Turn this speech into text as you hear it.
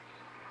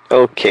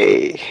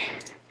Okay.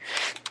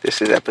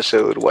 This is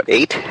episode, what,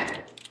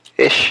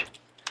 8-ish?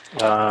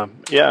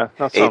 Yeah,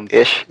 that sounds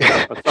 8-ish.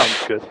 Yeah, that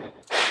sounds good.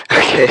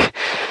 Okay.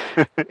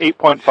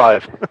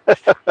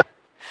 8.5.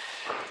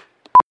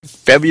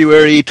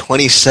 February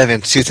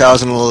 27th,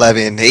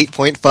 2011,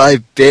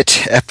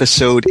 8.5-bit,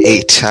 episode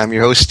 8. I'm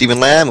your host,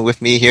 Stephen Lamb.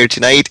 With me here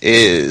tonight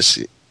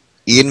is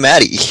Ian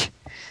Maddie.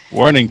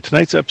 Warning,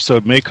 tonight's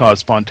episode may cause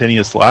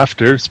spontaneous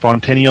laughter,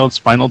 spontaneous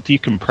spinal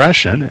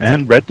decompression,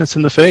 and redness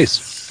in the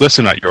face.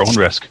 Listen at your own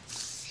risk.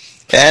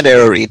 And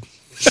Arrow Reed.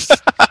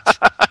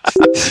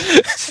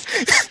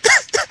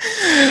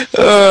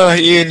 Oh,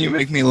 Ian, you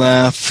make me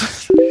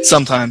laugh.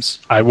 Sometimes.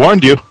 I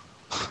warned you.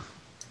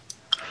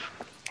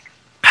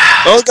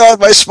 Oh God,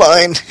 my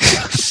spine.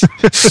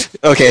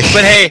 Okay.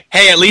 But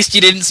hey, at least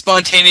you didn't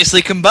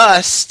spontaneously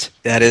combust.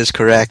 That is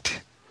correct.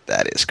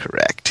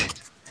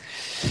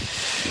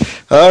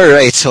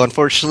 Alright, so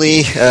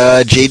unfortunately,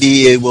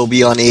 JD will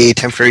be on a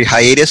temporary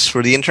hiatus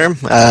for the interim,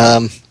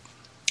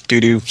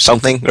 due to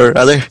something or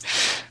other.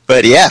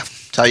 But yeah,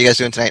 how are you guys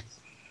doing tonight?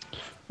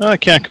 I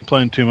can't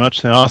complain too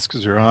much. The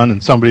Oscars are on,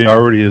 and somebody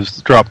already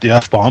has dropped the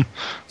F-bomb.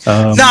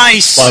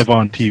 Nice! Live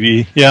on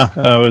TV. Yeah,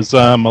 it was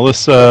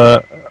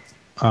Melissa...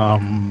 I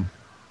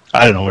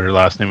don't know what her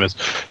last name is.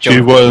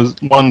 She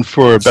was won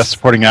for Best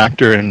Supporting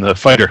Actor in The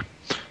Fighter.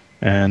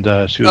 And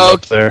she was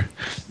up there.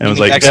 And was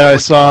like, yeah, I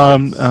saw...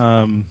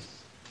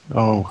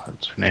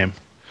 what's her name?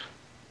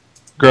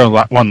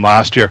 Girl won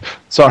last year.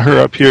 Saw her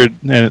up here,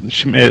 and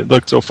she made it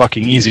look so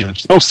fucking easy. And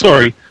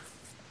sorry.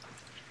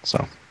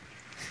 So,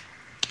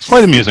 it's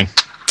quite amusing.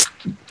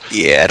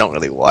 Yeah, I don't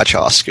really watch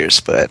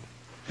Oscars, but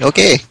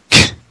okay.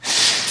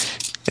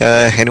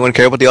 Anyone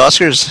care about the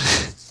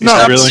Oscars?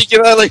 Not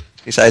really.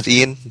 Besides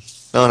Ian?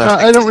 No,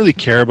 I don't really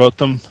care about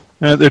them.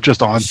 They're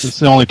just on. It's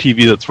the only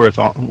TV that's worth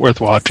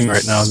watching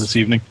right now this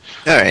evening.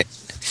 All right.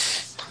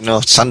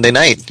 It's Sunday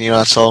night.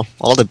 That's all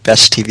the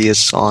best TV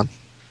is on.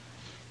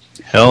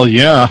 Hell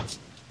yeah.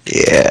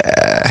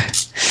 Yeah.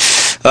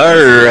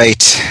 All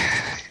right.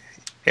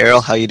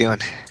 Errol, how you doing?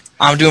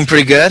 I'm doing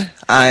pretty good.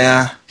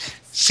 I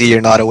see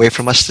you're not away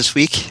from us this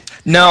week?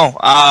 No.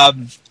 Why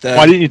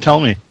didn't you tell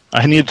me?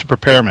 I needed to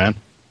prepare, man.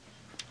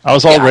 I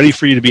was all ready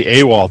for you to be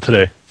AWOL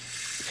today.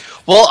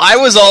 Well, I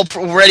was all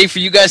ready for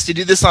you guys to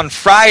do this on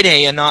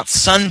Friday and not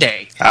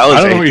Sunday. I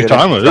don't know what you're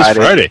talking about. This is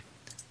Friday.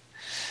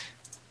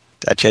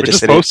 We're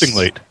just posting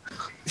late.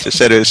 Just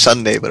said it was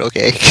Sunday, but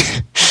okay.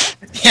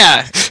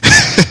 Yeah.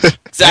 Exactly.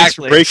 Thanks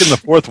for breaking the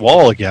fourth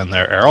wall again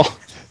there, Errol.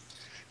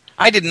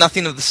 I did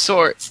nothing of the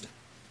sort.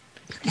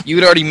 You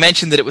had already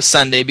mentioned that it was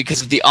Sunday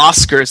because of the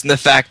Oscars and the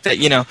fact that,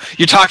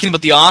 you're talking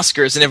about the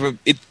Oscars and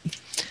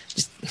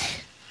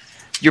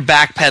you're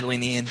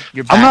backpedaling, Ian.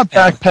 I'm not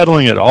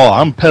backpedaling at all.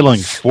 I'm pedaling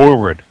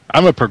forward.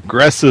 I'm a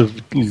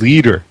progressive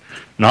leader.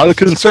 Not a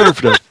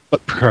conservative,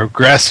 but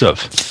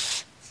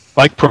progressive.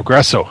 Like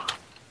Progresso.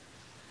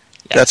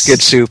 Yes. That's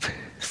good soup.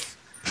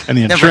 And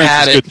the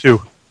insurance is good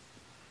too.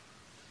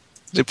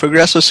 Is it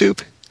Progresso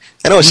soup?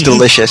 I know it's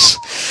delicious.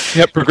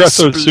 Yep,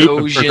 Progresso soup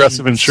and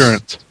Progressive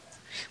insurance.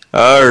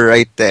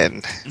 Alright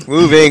then.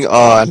 Moving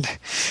on.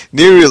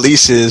 New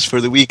releases for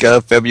the week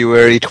of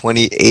February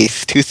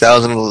 28th,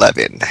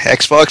 2011.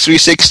 Xbox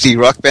 360,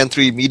 Rock Band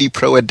 3 MIDI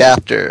Pro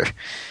adapter.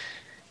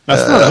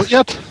 That's not out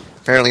yet?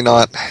 Apparently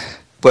not.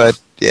 But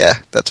yeah,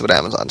 that's what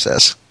Amazon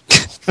says.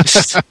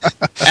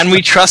 And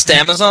we trust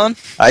Amazon?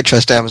 I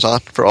trust Amazon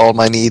for all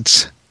my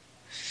needs.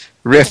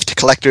 Rift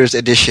Collector's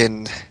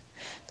Edition.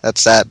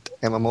 That's that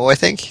MMO, I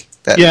think.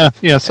 Yeah,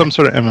 some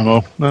sort of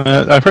MMO.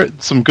 I've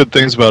heard some good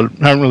things about it.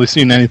 I haven't really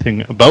seen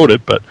anything about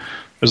it, but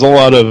there's a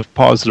lot of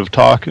positive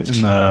talk on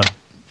the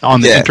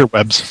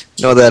interwebs.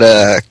 Know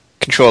that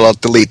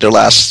Control-Alt-Delete, their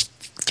last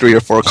 3 or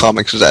 4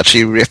 comics was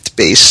actually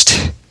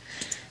Rift-based.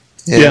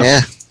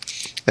 Yeah.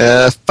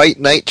 Fight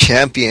Night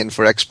Champion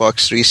for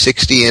Xbox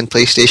 360 and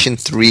PlayStation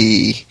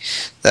 3.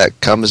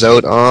 That comes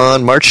out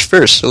on March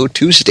 1st, so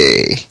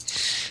Tuesday.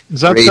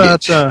 Is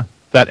that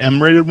that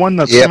M-rated one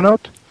that's coming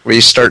out? Where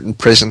you start in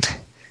prison.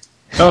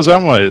 Oh, is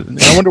that why?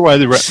 I wonder why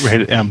they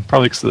rated M.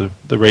 Probably because of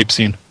the rape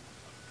scene.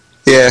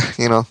 Yeah,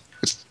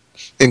 it's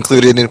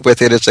included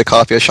with it is a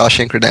copy of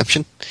Shawshank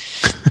Redemption.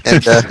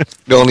 And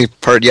the only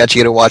part you actually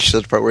get to watch is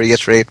the part where he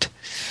gets raped.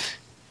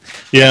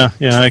 Yeah,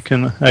 I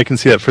can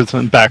see that for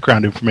some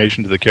background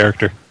information to the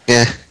character.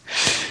 Yeah.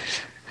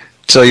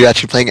 So you're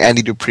actually playing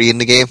Andy Dupree in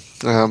the game.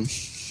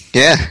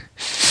 Yeah.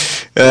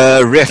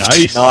 Rift,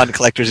 nice.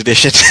 Non-Collector's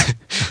Edition.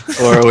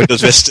 Or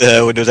Windows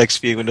Vista, Windows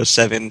XP, Windows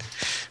 7.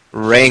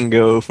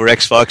 Rango for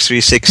Xbox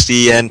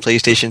 360 and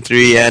PlayStation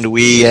 3 and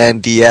Wii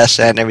and DS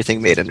and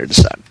everything made under the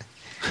sun.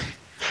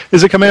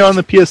 Is it coming out on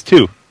the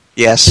PS2?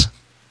 Yes.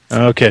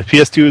 Okay,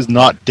 PS2 is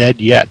not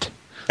dead yet.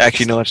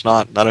 Actually, no, it's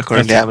not. Not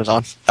according to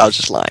Amazon. I was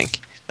just lying.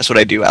 That's what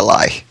I do. I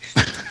lie.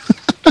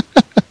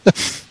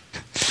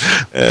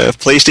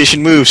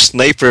 PlayStation Move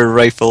sniper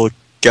rifle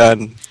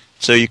gun,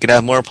 so you can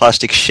have more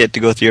plastic shit to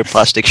go through your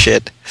plastic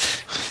shit.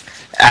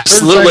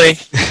 Absolutely.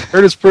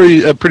 Heard it's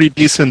a pretty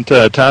decent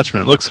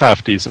attachment. It looks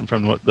half decent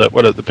from what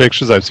the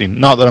pictures I've seen.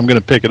 Not that I'm going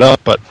to pick it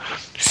up, but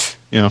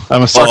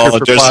I'm a sucker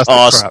for there's an plastic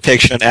awesome crap.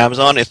 picture on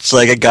Amazon. It's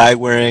like a guy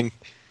wearing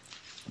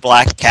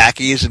black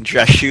khakis and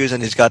dress shoes,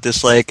 and he's got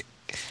this like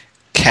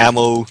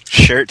camo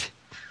shirt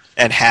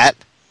and hat,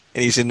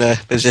 and he's in the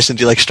position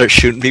to like start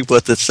shooting people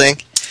with this thing.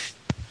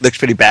 Looks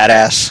pretty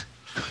badass.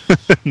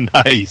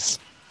 Nice.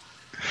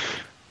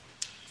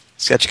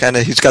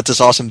 He's got this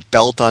awesome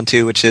belt on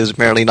too, which is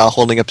apparently not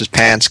holding up his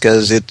pants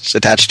because it's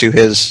attached to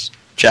his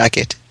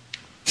jacket.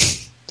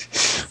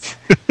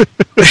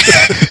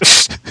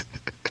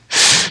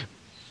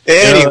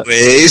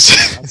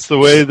 Anyways, that's the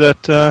way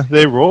that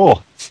they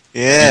roll.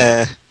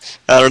 Yeah,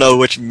 I don't know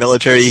which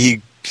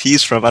military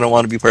he's from. I don't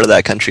want to be part of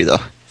that country though.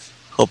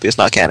 Hope it's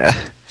not Canada.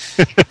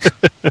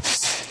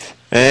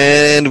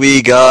 And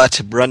we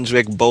got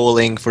Brunswick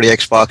Bowling for the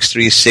Xbox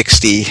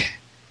 360.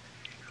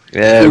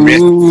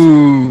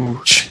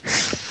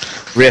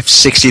 Rift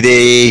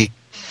 60-day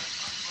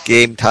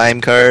game time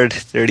card,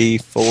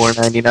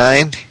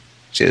 $34.99,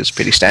 which is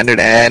pretty standard.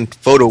 And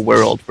Photo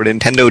World for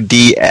Nintendo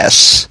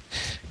DS.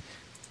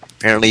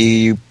 Apparently,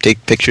 you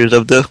take pictures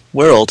of the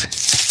world.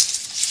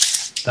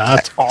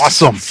 That's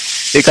awesome.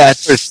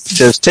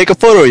 Just take a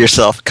photo of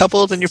yourself,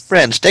 couples, and your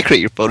friends. Decorate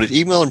your photos,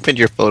 email and print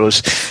your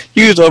photos.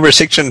 Use over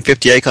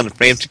 650 icon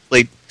frames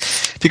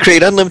to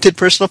create unlimited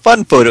personal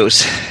fun photos.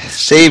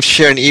 Save,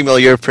 share, and email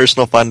your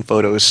personal fun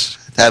photos.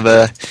 Have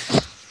a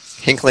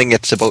hinkling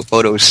it's about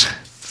photos.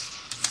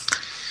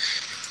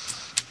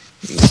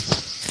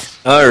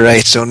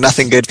 Alright, so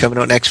nothing good coming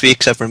out next week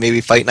except for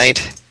maybe Fight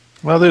Night.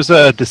 Well, there's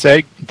a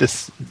Disgaea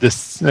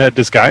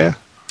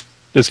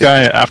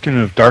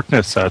Afternoon of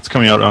Darkness. It's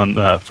coming out on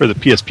for the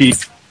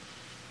PSP.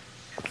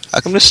 How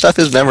come this stuff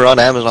is never on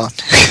Amazon?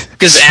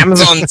 Because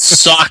Amazon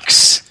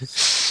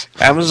sucks.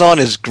 Amazon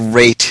is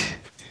great.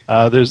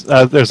 There's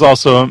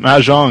also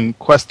Mahjong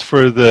Quest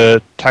for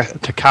the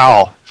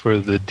Takal for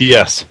the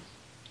DS.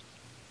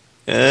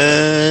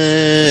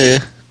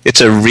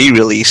 It's a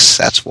re-release,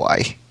 that's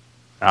why.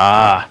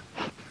 Ah.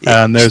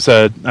 And there's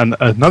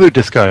another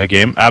Disgaea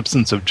game,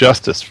 Absence of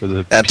Justice, for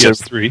the PS3.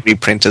 That's a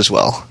reprint as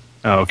well.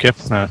 Oh, okay.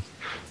 I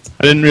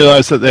didn't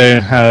realize that they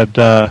had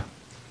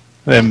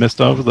missed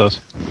over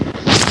those.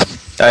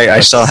 I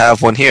still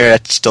have one here.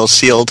 It's still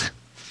sealed.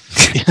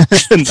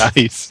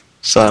 Nice.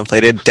 So I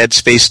played it. Dead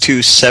Space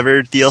 2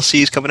 Severed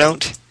DLC is coming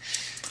out.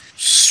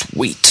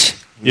 Sweet.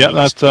 Yeah,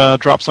 that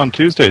drops on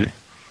Tuesday.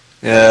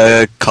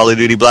 Call of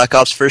Duty Black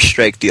Ops First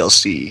Strike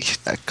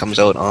DLC. That comes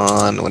out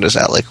on, what is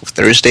that, like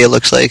Thursday it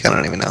looks like? I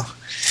don't even know.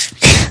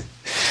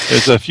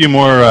 There's a few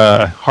more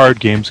hard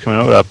games coming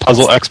out.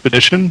 Puzzle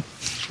Expedition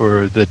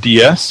for the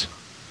DS.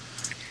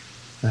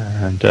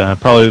 And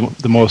probably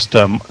the most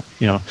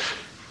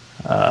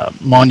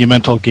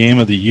monumental game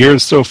of the year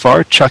so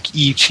far, Chuck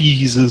E.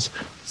 Cheese's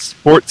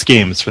sports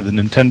games for the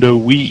Nintendo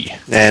Wii.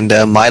 And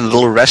My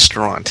Little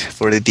Restaurant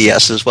for the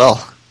DS as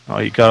well. Oh,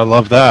 you gotta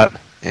love that.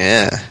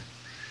 Yeah.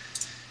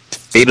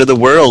 Fate of the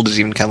World is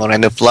even coming out,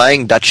 and The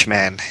Flying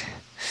Dutchman.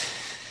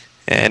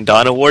 And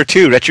Dawn of War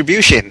 2,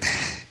 Retribution.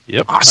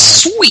 Yep. Oh,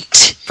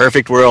 sweet!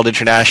 Perfect World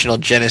International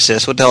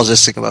Genesis. What the hell is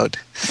this thing about?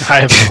 I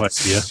have no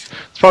idea.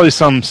 It's probably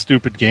some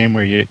stupid game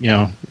where you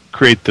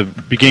create the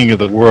beginning of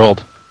the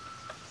world,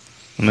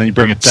 and then you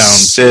bring it down. It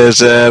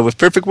says, with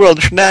Perfect World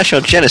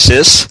International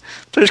Genesis,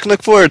 players can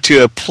look forward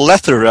to a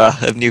plethora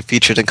of new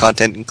features and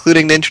content,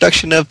 including the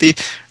introduction of the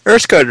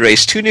Earthguard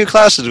race, 2 new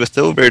classes with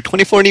over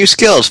 24 new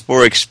skills,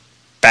 4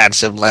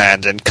 expansive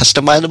lands, and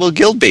customizable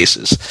guild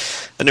bases.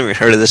 I've never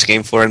heard of this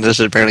game before, and this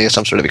is apparently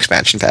some sort of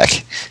expansion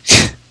pack.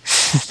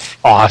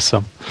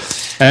 Awesome.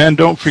 And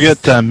don't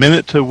forget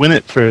Minute to Win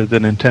It for the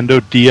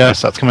Nintendo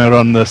DS. That's coming out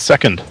on the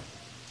 2nd.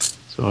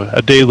 So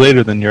a day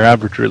later than your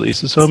average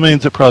releases. So it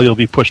means it probably will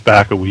be pushed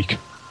back a week.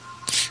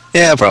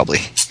 Yeah, probably.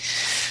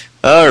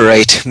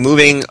 Alright,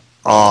 moving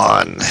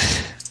on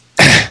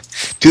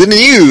to the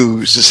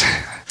news.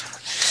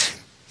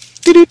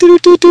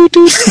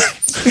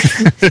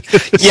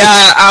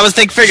 Yeah, I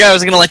figured I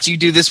was going to let you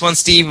do this one,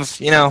 Steve.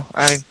 Yeah,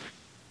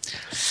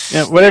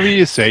 whatever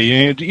you say.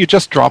 You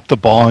just dropped the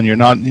ball and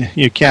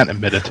you can't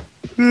admit it.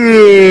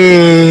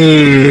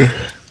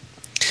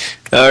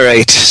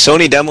 Alright,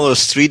 Sony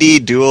demos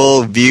 3D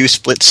dual view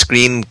split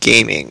screen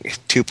gaming.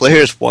 2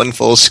 players, 1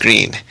 full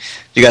screen.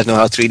 Do you guys know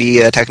how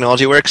 3D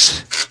technology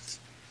works?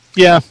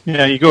 Yeah,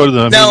 you go to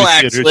the movie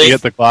theaters, you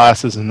get the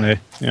glasses, and they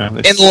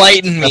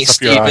enlighten me,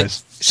 Steven.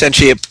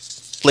 Essentially, it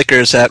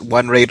flickers at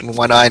one rate in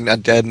one eye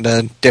and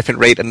a different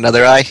rate in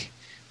another eye.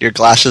 Your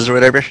glasses or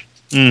whatever.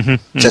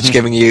 That's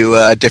giving you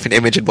a different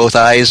image in both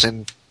eyes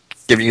and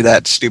giving you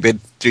that stupid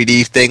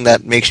 3D thing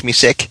that makes me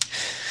sick.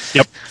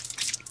 Yep.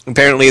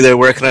 Apparently, they're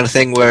working on a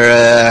thing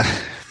where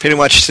pretty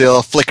much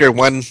they'll flicker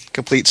one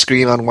complete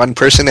screen on one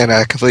person and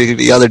a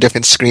completely other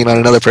different screen on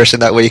another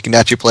person. That way, you can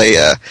actually play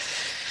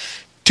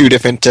 2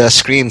 different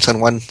screens on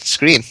one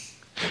screen.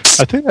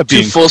 I think that'd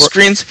be 2 full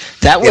screens.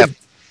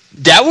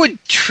 That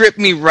would trip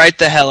me right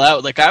the hell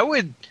out. Like I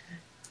would.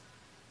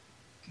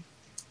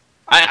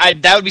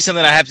 That would be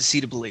something I have to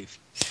see to believe.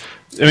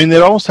 I mean,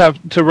 they'd almost have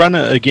to run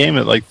a game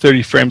at like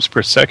 30 frames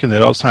per second.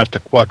 They'd also have to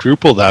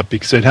quadruple that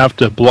because they'd have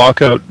to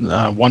block out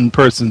one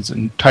person's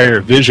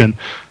entire vision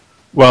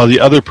while the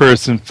other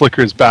person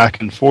flickers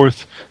back and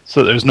forth,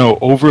 so there's no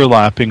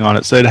overlapping on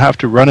it. So they'd have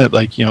to run it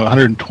like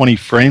 120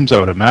 frames, I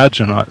would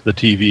imagine, on the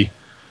TV.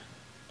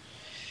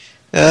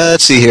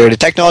 Let's see here. The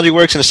technology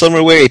works in a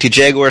similar way to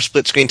Jaguar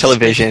split-screen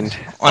television.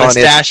 On its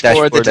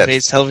dashboard that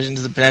displays television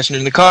to the passenger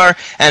in the car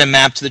and a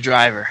map to the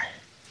driver.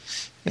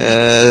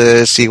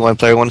 Let's see, one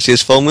player wants to see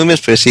his full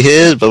movements, but see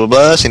his, blah, blah,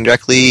 blah. Seeing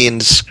directly in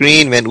the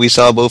screen meant we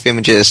saw both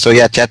images. So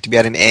yeah, it had to be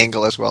at an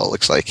angle as well, it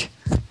looks like.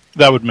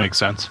 That would make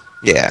sense.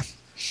 Yeah.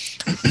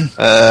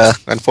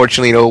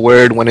 Unfortunately, no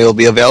word when it will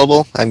be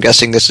available. I'm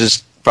guessing this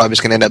is probably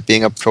just going to end up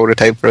being a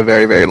prototype for a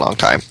very, very long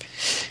time.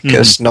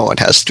 Because no one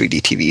has 3D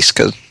TVs,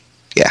 because,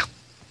 yeah,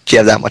 if you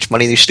have that much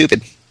money, you're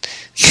stupid.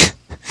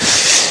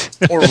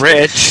 Or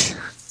rich.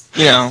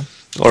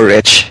 Or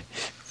rich.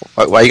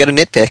 Why you got to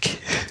nitpick?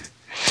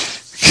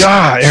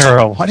 God,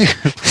 Arrow,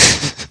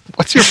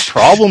 what's your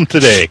problem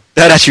today?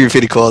 That actually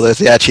pretty cool.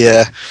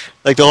 Yeah,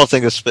 like the whole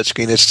thing with split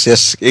screen, it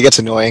gets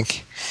annoying.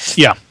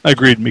 Yeah,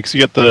 agreed, because you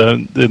get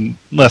the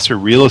lesser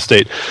real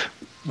estate.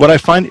 What I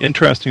find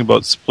interesting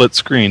about split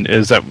screen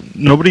is that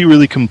nobody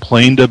really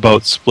complained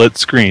about split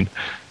screen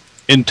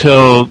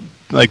until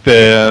like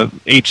the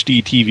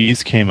HD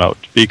TVs came out.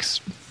 Because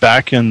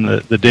back in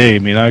the day, I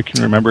mean, I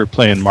can remember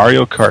playing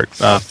Mario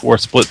Kart for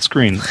split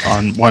screen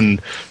on one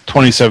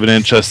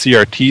 27-inch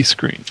CRT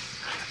screen,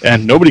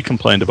 and nobody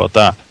complained about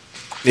that.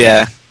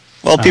 Yeah.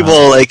 Well,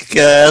 people,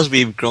 as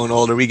we've grown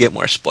older, we get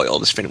more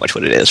spoiled. That's pretty much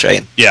what it is,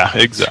 right? Yeah,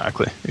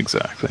 exactly.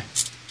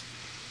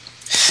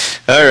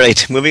 All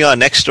right, moving on.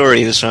 Next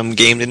story is from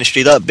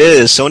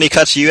GameIndustry.biz. Sony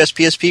cuts US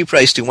PSP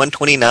price to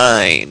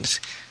 $129,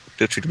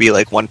 which would be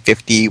like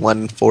 $150,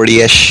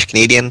 $140-ish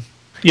Canadian.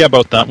 Yeah,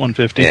 about that,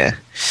 $150. Yeah.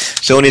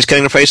 Sony is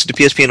cutting the price of the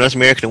PSP in North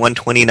America to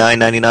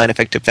 $129.99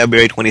 effective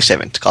February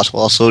 27th. Cost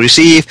will also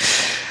receive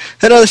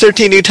another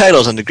 13 new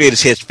titles on the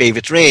greatest hits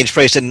favorites range,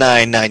 priced at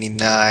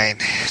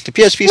 $9.99. The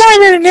PSP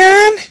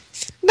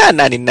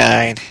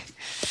 $9.99.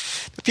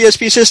 The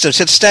PSP system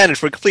sets standard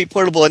for complete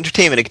portable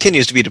entertainment and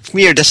continues to be the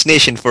premier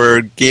destination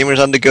for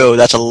gamers on the go.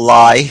 That's a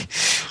lie.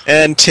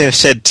 And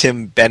said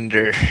Tim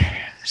Bender,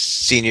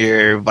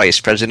 Senior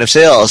Vice President of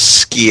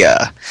Sales,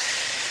 Kia.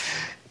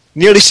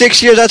 Nearly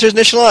 6 years after its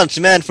initial launch,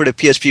 demand for the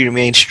PSP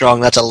remains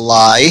strong. That's a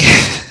lie.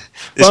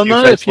 Well,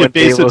 not if you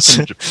base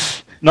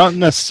it. Not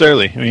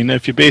necessarily. I mean,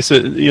 if you base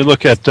it, you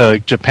look at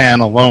Japan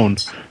alone.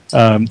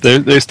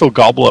 They still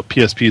gobble up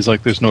PSPs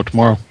like there's no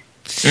tomorrow.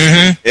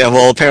 Mm-hmm. Yeah,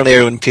 well, apparently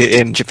everyone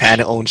in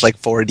Japan owns like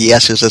 4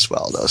 DSs as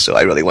well, though. So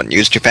I really wouldn't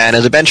use Japan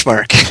as a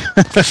benchmark.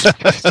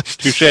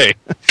 Touche.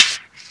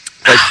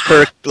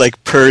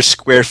 Per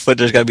square foot,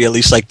 there's got to be at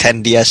least like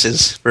 10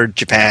 DSs for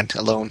Japan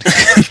alone.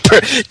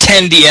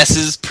 10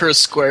 DSs per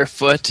square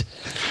foot.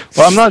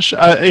 Well, I'm not sure.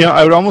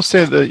 I would almost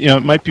say that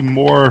it might be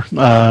more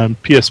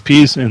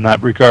PSPs in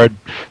that regard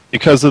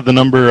because of the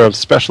number of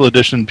special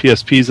edition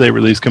PSPs they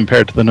release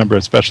compared to the number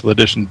of special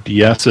edition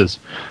DSs.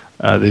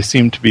 They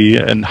seem to be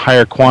in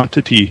higher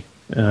quantity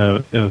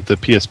of the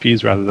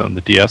PSPs rather than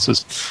the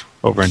DSs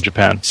over in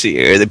Japan. See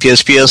here, the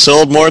PSP has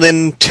sold more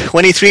than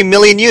 23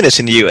 million units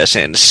in the US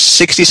and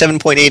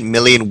 67.8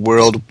 million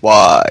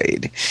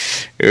worldwide.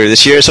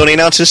 This year, Sony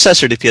announced its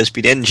successor to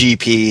PSP, the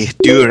NGP,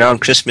 due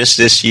around Christmas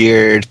this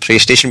year. The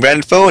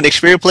PlayStation-branded phone,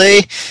 Xperia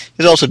Play,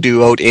 is also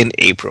due out in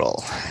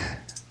April.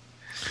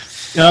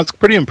 Yeah, it's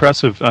pretty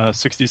impressive.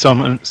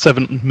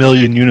 67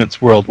 million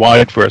units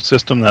worldwide for a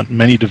system that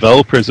many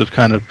developers have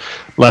kind of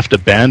left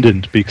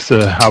abandoned because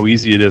of how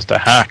easy it is to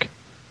hack.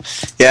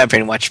 Yeah,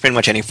 pretty much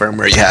any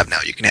firmware you have now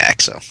you can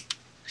hack. So.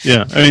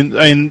 Yeah, I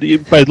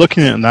mean, by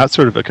looking at it in that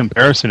sort of a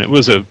comparison, it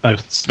was a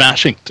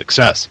smashing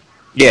success.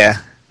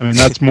 Yeah. I mean,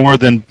 that's more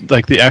than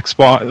like the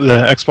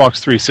Xbox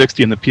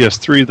 360 and the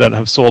PS3 that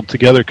have sold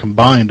together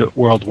combined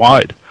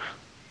worldwide.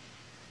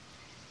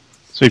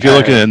 So if you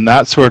look at it in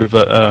that sort of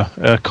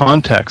a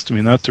context, I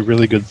mean, that's a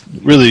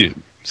really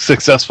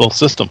successful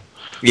system.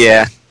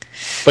 Yeah.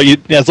 But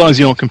as long as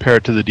you don't compare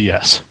it to the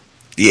DS.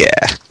 Yeah,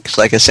 because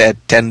like I said,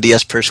 10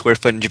 DS per square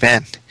foot in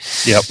Japan.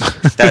 Yep.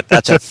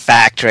 That's a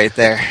fact right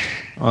there.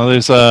 Well,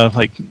 there's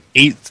like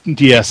 8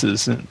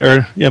 DSs,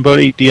 about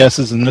 8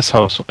 DSs in this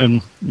house,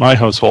 in my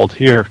household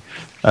here,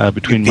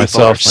 between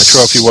myself, my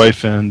trophy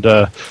wife, and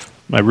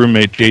my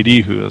roommate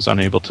JD, who is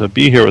unable to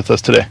be here with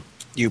us today.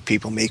 You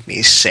people make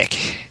me sick.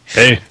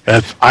 Hey,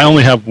 I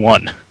only have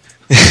one.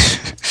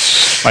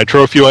 My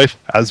trophy wife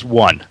has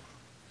one.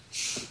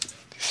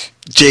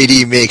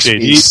 JD makes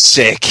me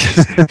sick.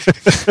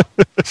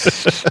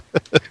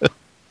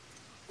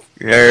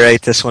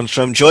 Alright, this one's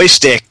from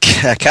Joystick.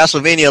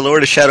 Castlevania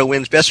Lord of Shadow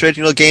wins Best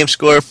Original Game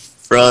score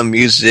from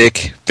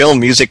film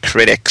music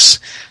critics.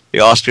 The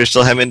Oscars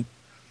still haven't,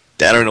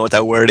 I don't know what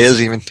that word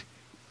is even,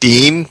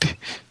 deemed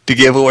to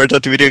give awards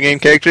out to video game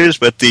characters,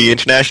 but the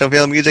International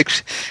Film Music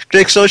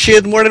Critics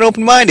Association is more than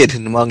open-minded,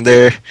 and among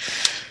their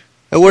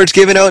Awards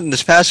given out in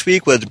this past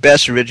week was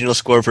Best Original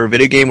Score for a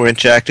Video Game or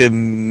Interactive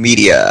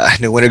Media.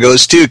 The winner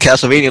goes to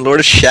Castlevania Lord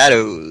of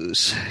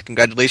Shadows.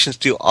 Congratulations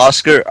to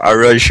Oscar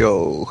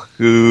Araujo,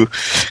 who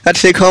got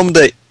to take home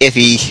the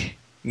iffy.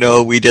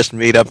 No, we just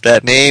made up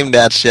that name.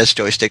 That's just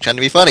Joystick trying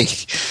to be funny.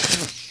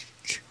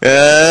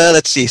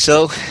 Let's see.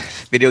 So,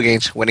 video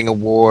games winning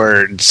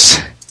awards.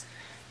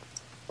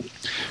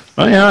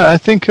 Well, yeah, I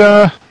think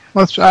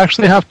that's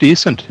actually half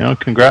decent.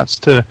 Congrats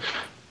to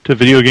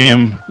video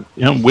game,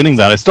 winning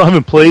that. I still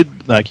haven't played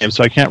that game,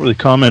 so I can't really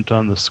comment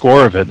on the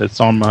score of it.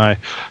 It's on my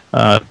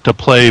to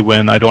play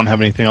when I don't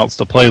have anything else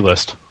to play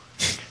list.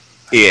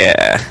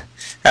 Yeah,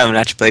 I haven't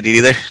actually played it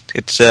either.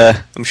 It's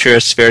I'm sure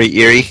it's very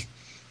eerie.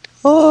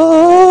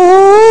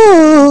 Oh,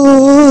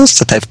 it's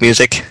the type of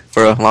music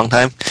for a long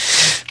time.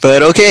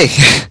 But okay.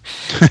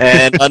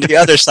 And on the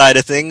other side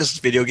of things,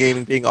 video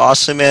gaming being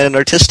awesome and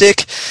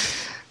artistic,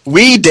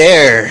 We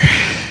Dare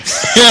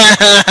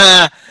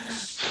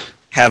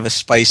have a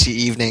spicy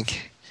evening.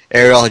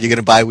 Errol, are you going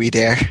to buy We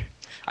Dare?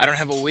 I don't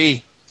have a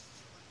Wii.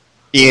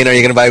 Ian, are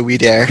you going to buy We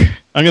Dare?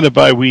 I'm going to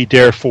buy We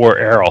Dare for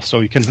Errol, so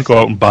he can go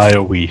out and buy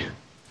a Wii.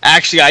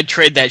 Actually, I'd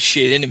trade that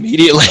shit in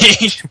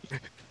immediately.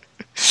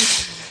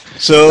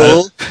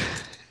 So,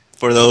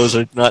 for those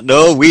who do not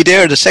know, We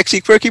Dare is a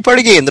sexy, quirky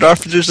party game that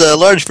offers a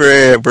large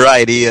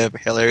variety of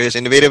hilarious,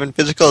 innovative, and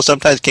physical,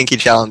 sometimes kinky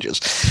challenges.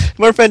 The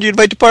more friends you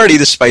invite to party,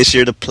 the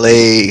spicier to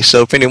play.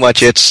 So pretty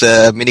much it's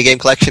a minigame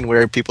collection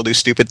where people do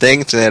stupid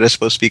things, and it's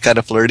supposed to be kind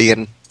of flirty,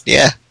 and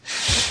yeah.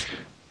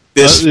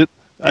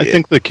 I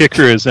think the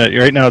kicker is that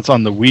right now it's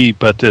on the Wii,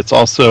 but it's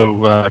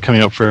also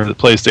coming out for the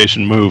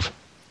PlayStation Move.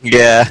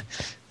 Yeah.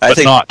 But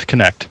not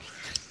Kinect.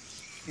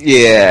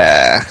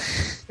 Yeah.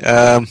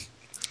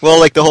 Well,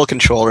 like the whole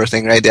controller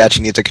thing, right? It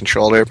actually needs a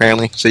controller,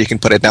 apparently, so you can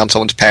put it down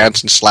someone's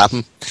pants and slap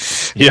them.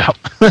 Yeah.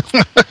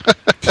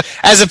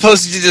 As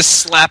opposed to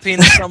just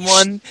slapping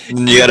someone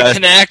you gotta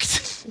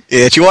Kinect.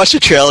 Yeah, if you watch the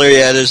trailer,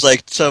 there's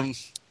like some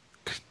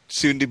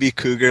soon-to-be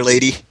cougar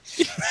lady.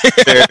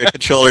 Their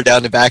controller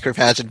down the back of her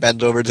pants and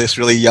bends over to this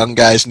really young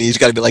guy's knee. He's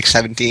got to be like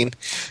 17.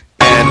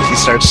 And he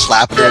starts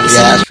slapping her in the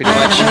ass, pretty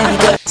much.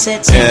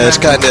 Yeah, it's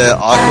kind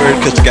of awkward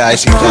because the guy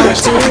seems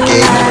obviously with the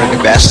game. He's wearing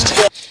a vest.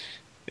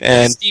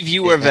 And Steve,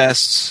 you wear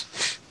vests.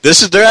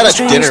 They're at a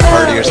dinner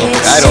party or something.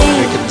 I don't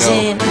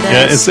freaking know.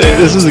 Yeah, this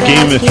is a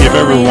game if you've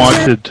ever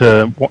wanted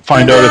to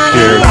find out if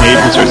your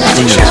neighbors are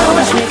swingers.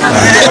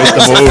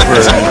 Invite them over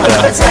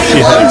and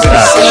see how it's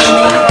at.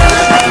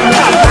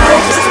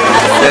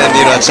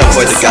 Then, at some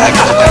point the guy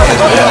comes back and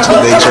his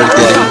legs are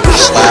getting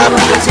slapped.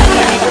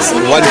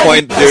 At one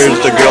point, there's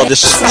the girl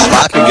just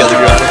slapping the other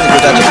girl. I think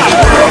that's a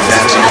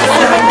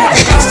controller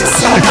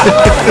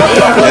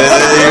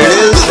Here it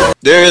is.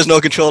 There is no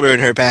controller in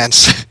her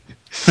pants.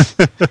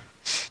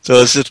 So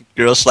it's just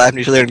girls slapping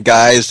each other and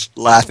guys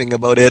laughing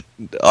about it.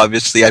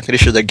 Obviously, I'm pretty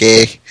sure they're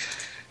gay.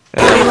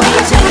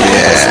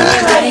 Yeah.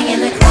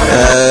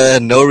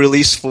 No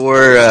release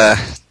for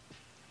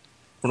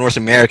North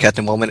America at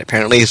the moment,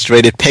 apparently. It's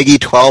rated PEGI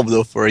 12,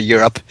 though, for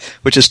Europe,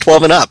 which is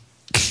 12 and up.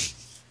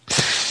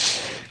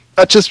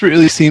 That just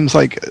really seems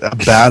like a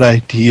bad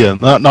idea.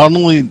 Not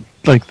only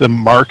like the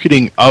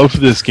marketing of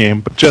this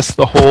game, but just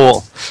the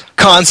whole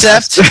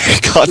concept. Yeah, the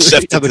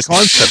concept.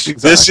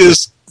 Exactly.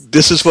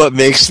 This is what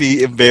makes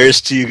me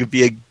embarrassed to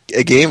be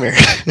a gamer.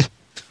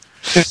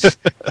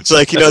 It's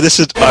like, this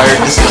is art,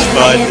 this is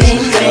fun, this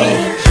is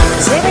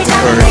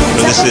or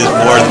this is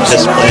more than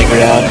just playing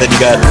around. Then you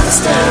got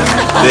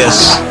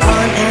this.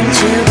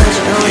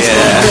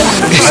 Yeah.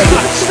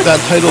 That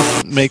title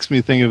makes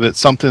me think of it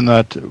something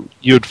that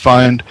you'd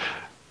find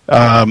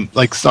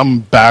like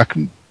some back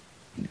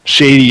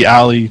shady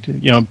alley,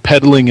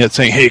 peddling it,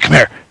 saying, "Hey, come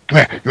here,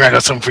 I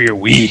got something for your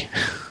Wii."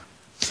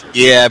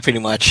 Yeah, pretty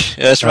much.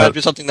 This reminds me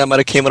of something that might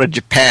have came out of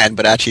Japan,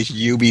 but actually it's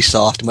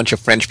Ubisoft, a bunch of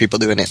French people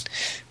doing it.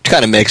 Which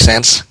kind of makes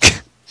sense.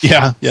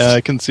 Yeah,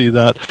 I can see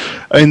that.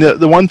 I mean,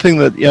 the one thing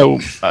that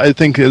I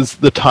think is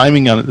the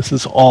timing on it. This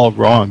is all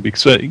wrong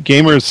because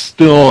gamers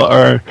still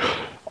are,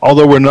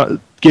 although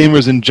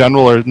gamers in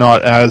general are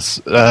not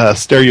as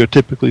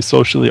stereotypically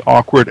socially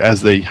awkward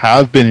as they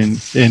have been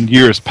in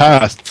years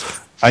past.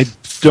 I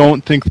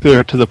don't think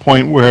they're to the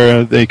point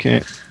where they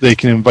can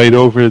invite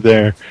over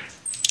their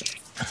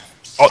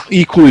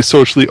equally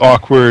socially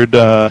awkward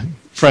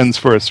friends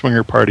for a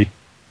swinger party.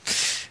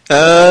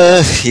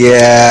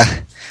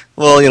 Yeah.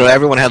 Well,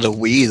 everyone has a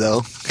Wii,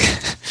 though.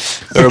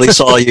 Or at least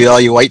all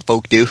you white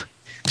folk do.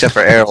 Except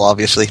for Errol,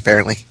 obviously,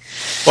 apparently.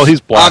 Well,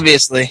 he's black.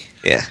 Obviously.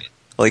 Yeah.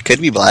 Well, he could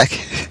be black.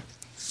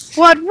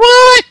 What?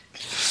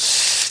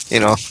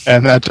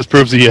 And that just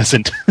proves he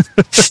isn't.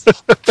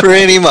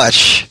 Pretty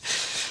much.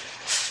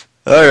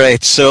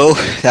 Alright, so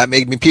that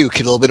made me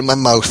puke a little bit in my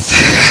mouth.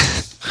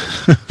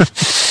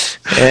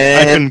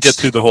 I couldn't get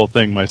through the whole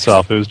thing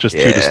myself. It was just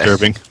too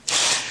disturbing.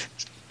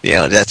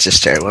 Yeah, that's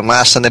just terrible. And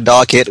last on the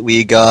docket,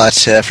 we got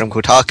from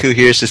Kotaku,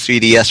 here's the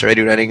 3DS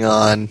already running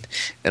on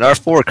an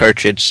R4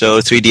 cartridge. So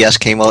 3DS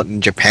came out in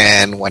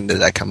Japan. When did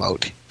that come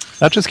out?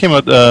 That just came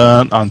out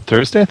on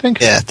Thursday, I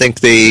think. Yeah, I think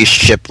they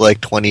shipped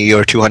like 20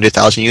 or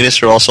 200,000 units.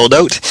 They're all sold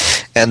out,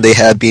 and they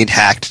have been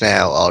hacked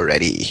now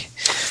already.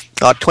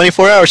 Got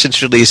 24 hours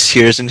since release.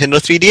 Here's Nintendo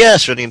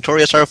 3DS running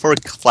Notorious R4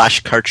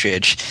 Flash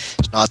cartridge.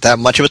 It's not that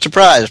much of a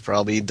surprise.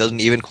 Probably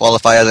doesn't even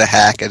qualify as a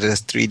hack, as a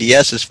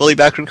 3DS is fully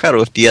background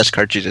compatible with DS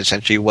cartridge.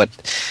 Essentially, what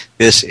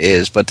this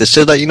is. But this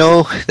is let you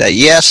know that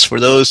yes,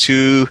 for those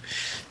who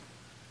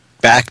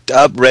backed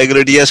up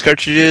regular DS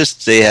cartridges,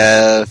 they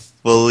have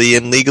fully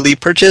and legally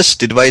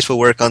purchased. The device will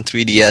work on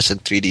 3DS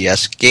and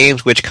 3DS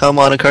games, which come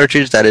on a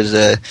cartridge that is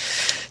 2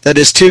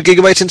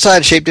 gigabytes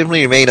inside, shaped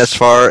differently, remain as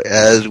far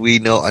as we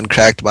know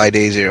uncracked by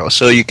day zero.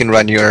 So you can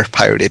run your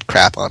pirated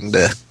crap on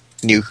the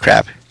new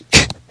crap.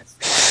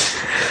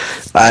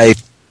 I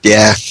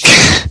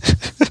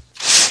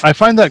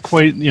find that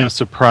quite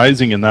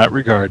surprising in that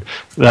regard.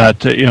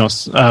 That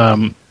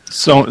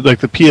so like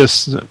the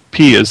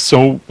PSP is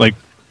so like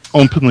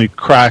openly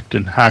cracked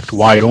and hacked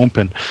wide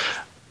open.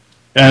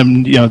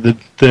 And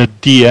the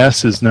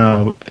DS is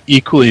now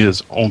equally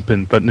as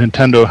open, but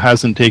Nintendo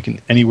hasn't taken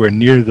anywhere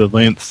near the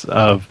lengths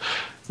of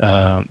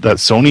that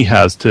Sony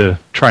has to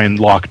try and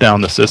lock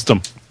down the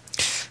system.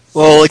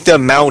 Well, like the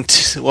amount.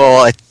 The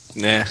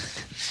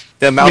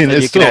amount that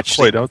it's you still can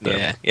actually, quite out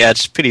there. Yeah,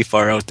 it's pretty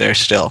far out there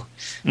still.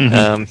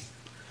 Mm-hmm.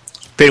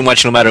 Pretty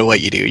much no matter what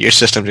you do, your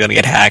system's going to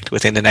get hacked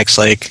within the next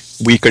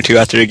week or two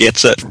after it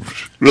gets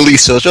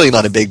released. So it's really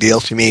not a big deal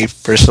to me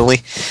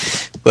personally,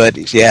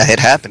 but yeah, it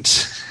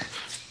happens.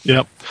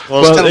 Yep.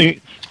 Well,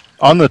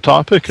 on the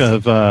topic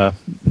of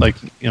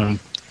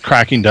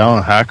cracking down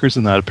on hackers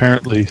and that,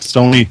 apparently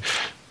Sony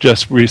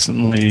just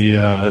recently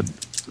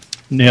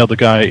nailed a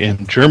guy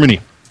in Germany.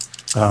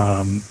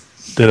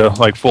 Did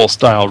a full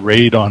style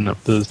raid on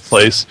the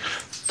place.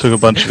 Took a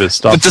bunch of his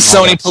stuff. With the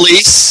Sony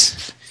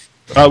police.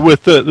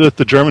 With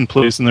the German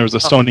police, and there was a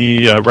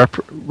Sony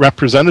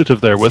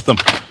representative there with them.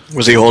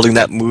 Was he holding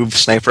that Move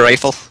sniper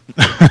rifle?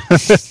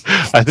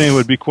 I think it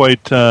would be quite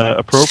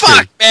appropriate.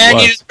 Fuck, man!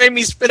 You just made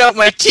me spit out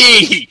my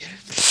tea!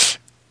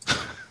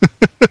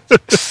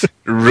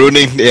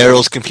 Ruining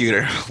Errol's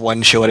computer,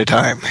 one show at a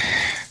time.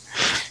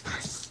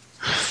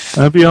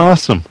 That'd be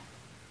awesome.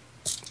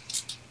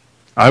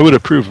 I would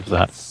approve of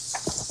that.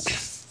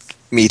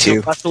 Me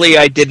too. Luckily,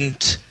 I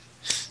didn't.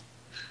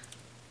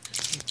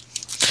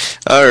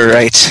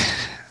 Alright.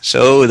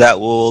 So that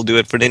will do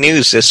it for the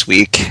news this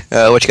week.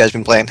 What you guys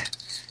been playing?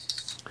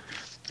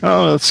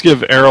 Oh, let's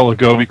give Errol a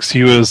go because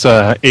he was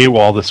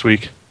AWOL this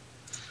week.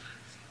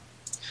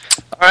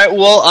 All right.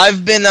 Well,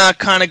 I've been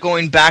kind of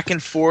going back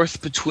and forth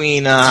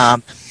between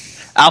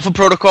Alpha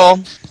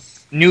Protocol,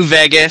 New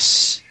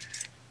Vegas,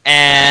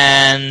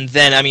 and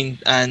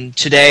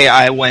today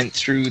I went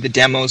through the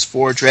demos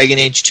for Dragon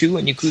Age 2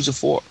 and Yakuza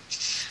 4.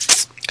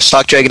 Let's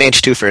talk Dragon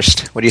Age 2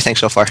 first. What do you think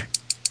so far?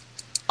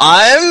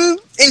 I'm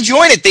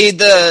enjoying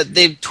it.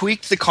 They've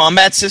tweaked the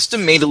combat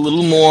system, made it a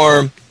little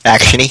more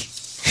actiony.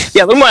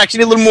 Yeah, a little more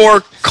action, a little more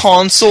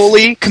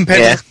console-y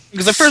compared to...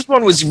 Because the first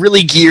one was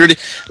really geared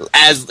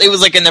as... It was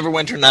like a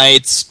Neverwinter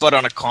Nights, but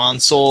on a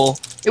console.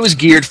 It was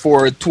geared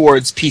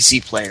towards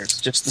PC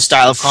players, just the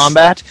style of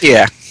combat.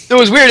 Yeah. So it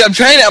was weird. I'm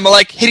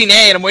hitting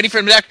A, and I'm waiting for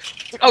him to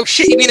act. Oh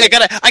shit, you mean I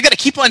gotta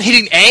keep on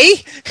hitting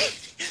A?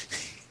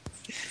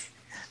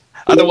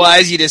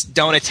 Otherwise, you just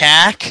don't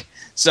attack.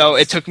 So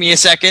it took me a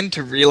second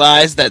to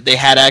realize that they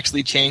had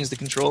actually changed the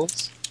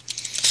controls.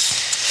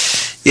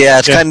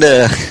 Yeah, it's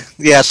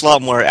it's a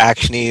lot more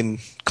actiony and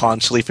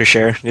console-y for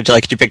sure. It's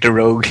like you picked a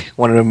rogue,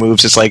 one of the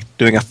moves is like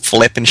doing a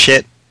flip and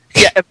shit.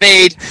 Yeah,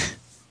 evade.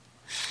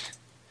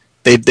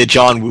 They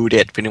John Woo'd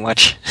it, pretty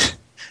much.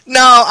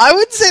 No, I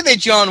wouldn't say they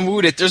John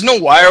Woo'd it. There's no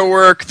wire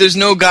work. There's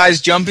no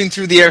guys jumping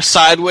through the air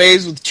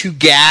sideways with 2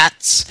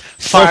 GATs.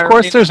 Well, of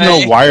course there's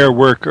no wire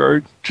work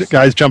or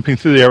guys jumping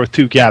through the air with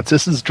 2 GATs.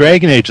 This is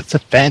Dragon Age. It's a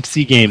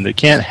fantasy game. They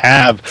can't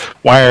have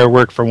wire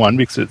work for one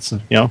because it's,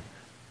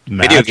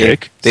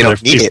 magic. They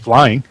don't need it.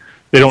 Flying.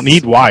 They don't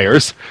need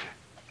wires.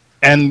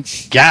 And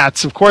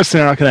GATs, of course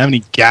they're not going to have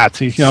any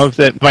GATs. If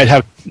they might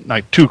have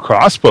 2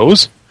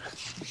 crossbows.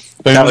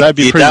 But that'd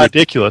be pretty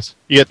ridiculous.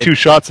 You get 2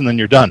 shots and then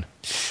you're done.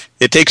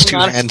 It takes 2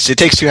 hands. It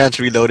takes 2 hands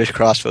to reload a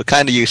crossbow.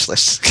 Kind of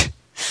useless.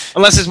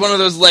 Unless it's one of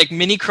those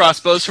mini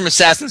crossbows from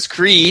Assassin's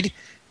Creed.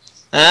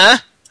 Huh?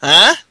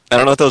 I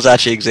don't know if those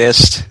actually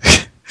exist.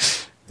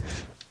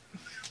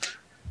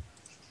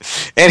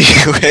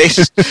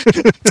 Anyways.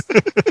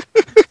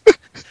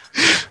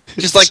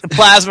 Just like the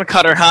plasma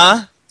cutter,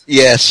 huh?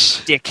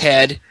 Yes.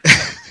 Dickhead.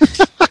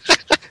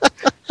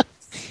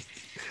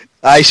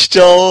 I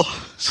still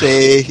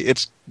say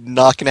it's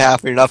not going to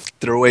happen. You're not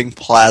throwing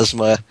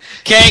plasma.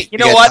 Okay, you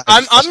know what?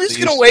 I'm just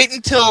going to wait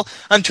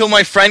until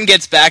my friend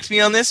gets back to me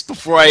on this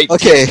before I...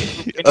 Okay.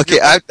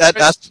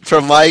 That's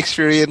from my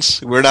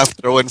experience. We're not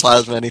throwing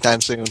plasma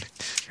anytime soon.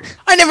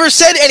 I never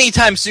said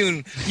anytime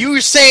soon. You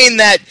were saying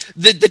that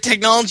the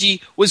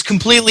technology was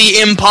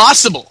completely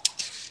impossible.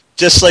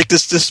 Just like the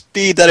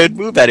speed that it would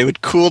move at, it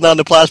would cool down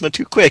the plasma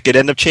too quick. It'd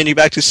end up changing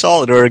back to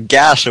solid or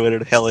gas or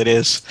whatever the hell it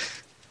is.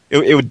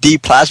 It would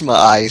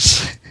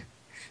de-plasmaize.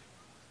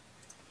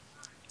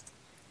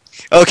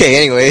 Okay,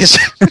 anyways.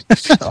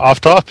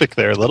 Off topic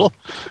there, a little.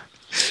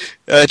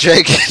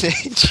 Dragon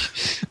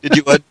Age.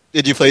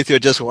 Did you play through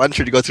it just once,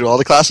 or did you go through all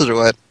the classes, or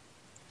what?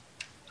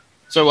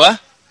 So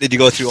what? Did you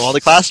go through all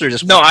the classes, or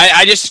just No,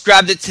 I just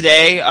grabbed it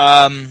today.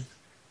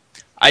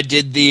 I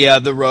did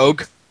the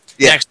rogue.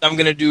 Yeah. Next, I'm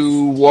gonna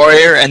do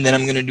warrior, and then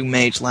I'm gonna do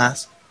mage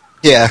last.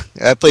 Yeah,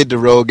 I played the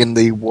rogue and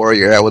the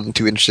warrior. I wasn't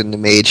too interested in the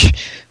mage,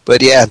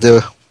 but yeah,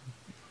 the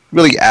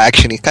really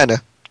actiony, kind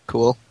of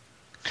cool.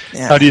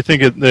 Yeah. How do you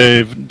think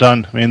they've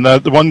done? I mean,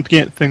 the one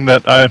thing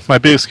that my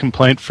biggest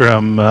complaint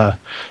from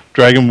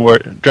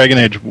Dragon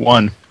Age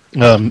 1,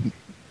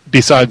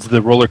 besides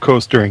the roller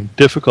coastering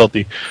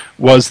difficulty,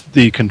 was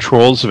the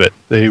controls of it.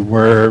 They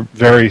were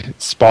very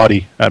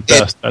spotty at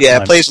best.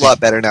 It plays a lot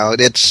better now.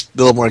 It's a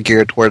little more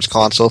geared towards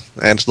console,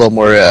 and it's a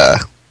little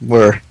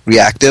more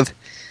reactive.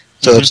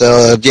 So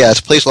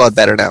it plays a lot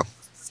better now.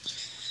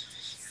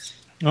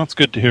 Well, that's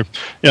good to hear.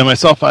 Yeah,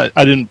 myself, I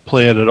didn't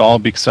play it at all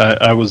because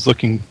I was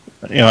looking.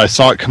 I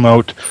saw it come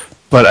out,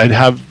 but I'd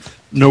have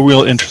no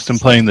real interest in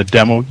playing the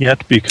demo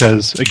yet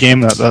because a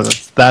game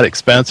that's that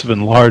expensive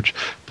and large,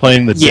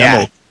 playing the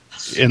demo,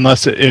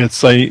 unless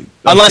it's like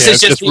unless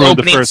it's I've just the ruined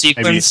opening first,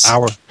 sequence.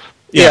 Hour.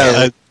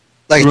 I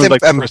ruined the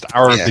first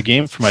hour of the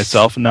game for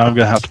myself, and now I'm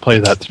going to have to play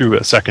that through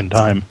a second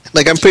time.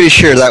 Like, I'm pretty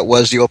sure that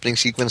was the opening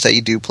sequence that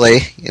you do play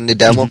in the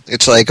demo. Mm-hmm.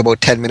 It's like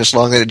about 10 minutes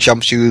long, and it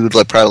jumps you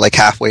probably like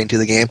halfway into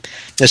the game,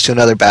 just to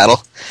another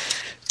battle.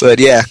 But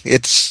yeah,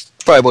 it's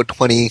probably about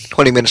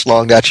 20 minutes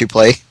long to actually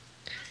play.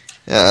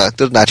 It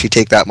doesn't actually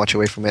take that much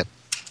away from it.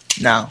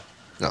 No.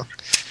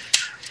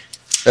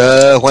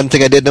 One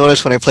thing I did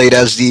notice when I played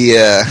as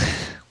the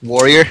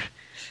warrior,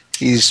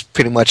 he's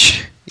pretty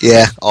much,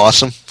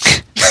 awesome.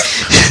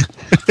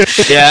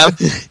 Yeah.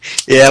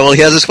 Yeah, well,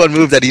 he has this one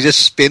move that he just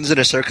spins in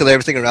a circle and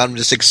everything around him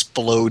just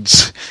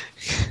explodes.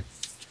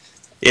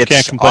 It's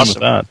Can't complain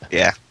awesome. with that.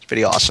 Yeah, it's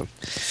pretty awesome.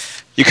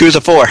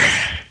 Yakuza 4.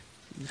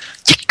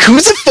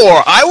 Yakuza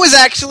 4! I was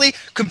actually,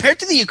 compared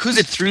to the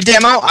Yakuza 3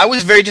 demo, I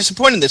was very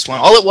disappointed in this one.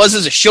 All it was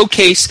is a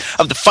showcase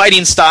of the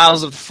fighting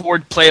styles of the 4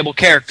 playable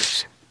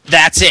characters.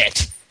 That's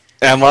it.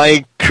 Am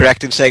I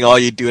correct in saying all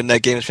you do in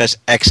that game is press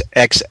X,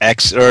 X,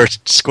 X, or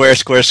square,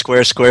 square,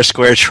 square, square,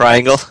 square,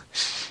 triangle?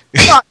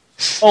 Not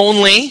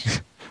only.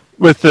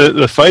 With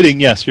the fighting,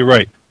 yes, you're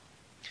right.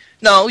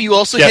 No, you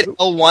also hit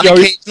L1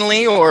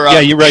 occasionally, or... yeah,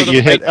 you're right.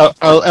 You hit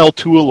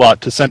L2 a lot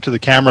to center the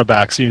camera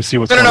back so you can see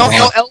what's going on.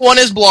 No, L1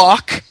 is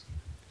block.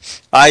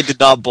 I did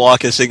not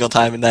block a single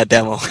time in that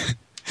demo.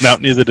 No,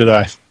 neither did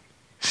I.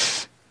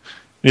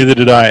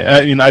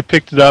 I mean, I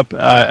picked it up,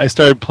 I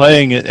started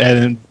playing it,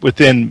 and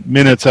within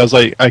minutes I was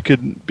like,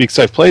 because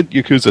I've played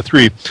Yakuza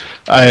 3,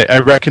 I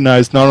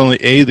recognized not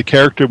only the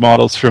character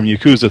models from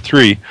Yakuza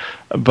 3,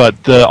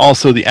 but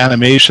also the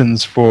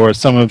animations for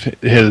some of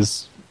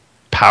his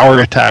power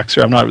attacks,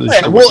 or I'm not really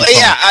sure it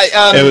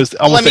was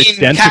almost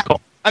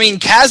identical.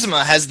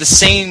 Kazuma has the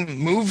same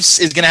moves,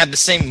 is going to have the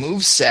same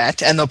move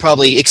set, and they'll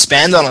probably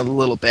expand on it a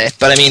little bit.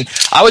 But,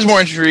 I was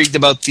more intrigued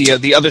about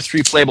the other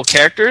 3 playable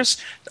characters.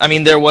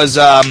 There was...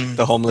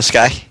 the homeless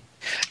guy.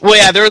 Well,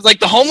 yeah, there was,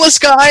 the homeless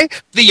guy,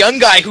 the young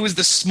guy who was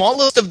the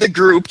smallest of the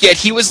group, yet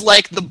he was,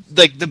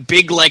 the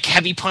big,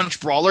 heavy punch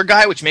brawler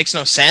guy, which makes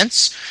no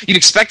sense. You'd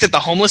expect that the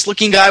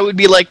homeless-looking guy would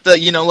be,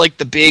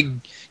 the big,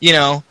 he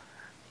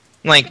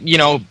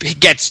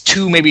gets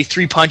 2, maybe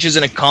 3 punches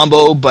in a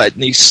combo, but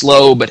he's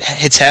slow, but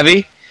hits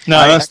heavy.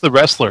 No, that's the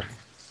wrestler.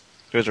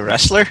 There's a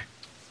wrestler?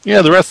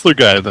 Yeah, the wrestler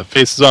guy that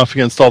faces off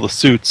against all the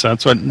suits.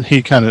 That's what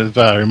he kind of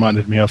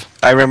reminded me of.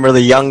 I remember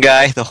the young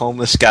guy, the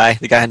homeless guy,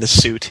 the guy in the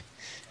suit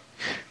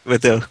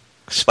with the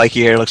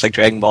spiky hair, looks like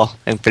Dragon Ball.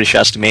 I'm pretty sure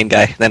that's the main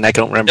guy. Then I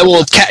don't remember.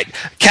 Well,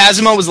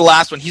 Kazuma was the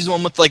last one. He's the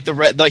one with the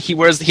red. He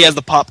has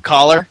the pop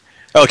collar.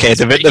 Okay,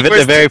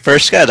 the very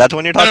first guy. That's the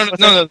one you're talking about?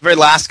 No, the very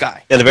last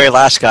guy. Yeah, the very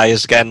last guy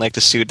is the guy in the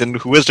suit. And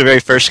who is the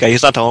very first guy?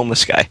 He's not the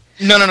homeless guy.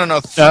 No.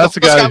 That's the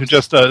guy who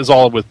just is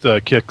all with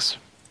kicks.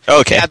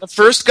 Okay. Yeah, the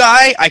first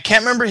guy, I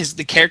can't remember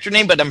the character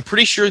name, but I'm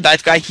pretty sure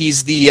that guy,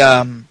 he's the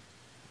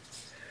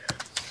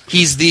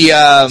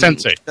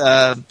Sensei.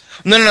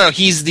 No,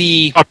 he's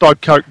the... Hot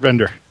dog cart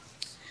vendor.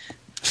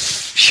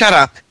 Shut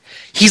up.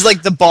 He's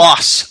the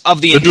boss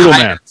of the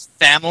entire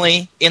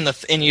family in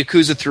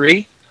Yakuza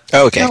 3.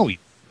 Okay. No, he's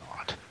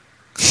not.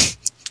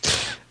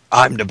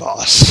 I'm the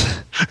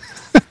boss.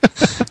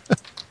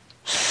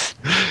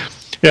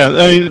 Yeah,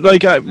 I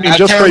can't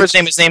remember his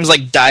name. His name's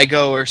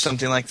Daigo or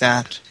something like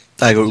that.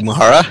 Daigo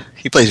Umehara?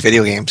 He plays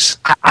video games.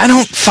 I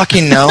don't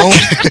fucking know.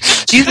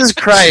 Jesus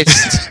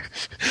Christ.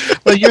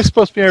 Well, you're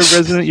supposed to be a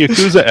resident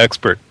Yakuza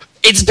expert.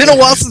 It's been a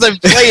while since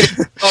I've played it,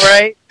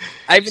 alright?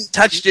 I haven't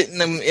touched it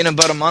in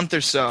about a month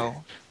or so.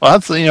 Well,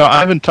 that's, I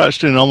haven't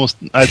touched it in almost,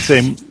 I'd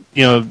say,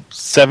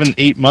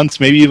 7-8 months,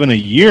 maybe even a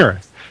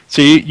year.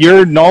 So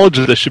your knowledge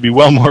of this should be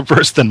well more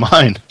versed than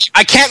mine.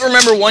 I can't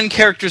remember one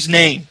character's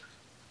name.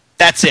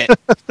 That's it.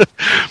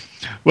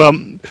 Well,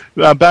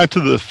 back to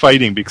the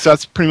fighting, because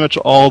that's pretty much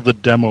all the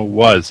demo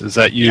was, is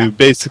that you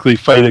basically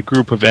fight a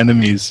group of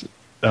enemies.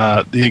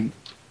 The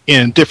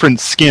in different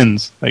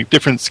skins, like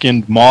different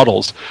skinned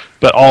models,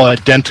 but all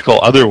identical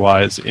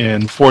otherwise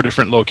in 4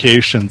 different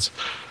locations.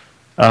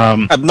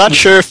 I'm not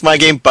sure if my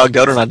game bugged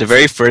out or not. The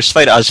very first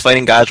fight, I was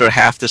fighting guys who were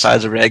half the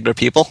size of regular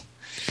people.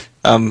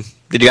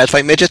 Did you guys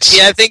fight midgets?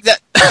 Yeah, I think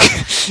that...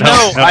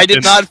 no, I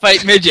did not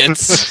fight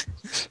midgets.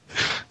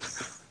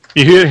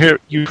 You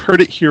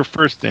heard it here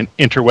first in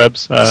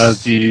interwebs.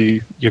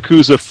 The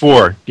Yakuza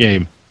 4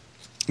 game.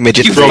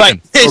 Midgets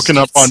broken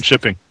up on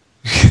shipping.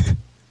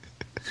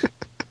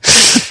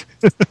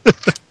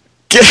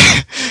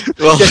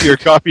 Get your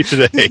copy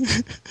today.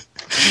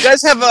 Do you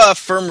guys have a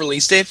firm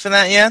release date for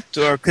that yet?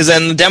 Or because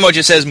then the demo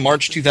just says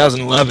March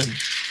 2011.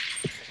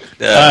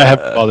 I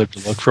haven't bothered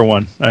to look for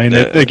one. I mean,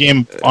 the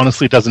game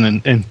honestly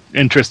doesn't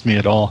interest me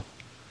at all.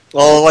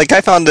 Well, like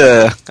I thought it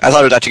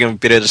was actually going to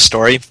be a bit of a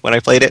story when I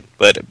played it,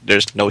 but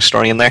there's no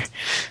story in there.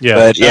 Yeah,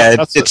 but yeah,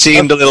 it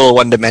seemed a little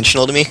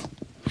one-dimensional to me.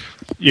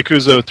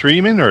 Yakuza 3,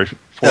 you mean, or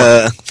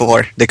 4?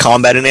 4. The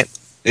combat in it.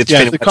 It's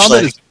pretty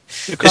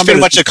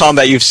much the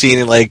combat you've seen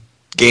in like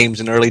games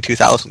in early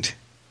 2000.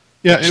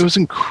 Yeah, it was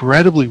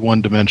incredibly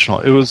one-dimensional.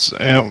 It was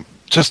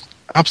just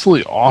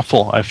absolutely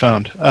awful, I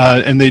found.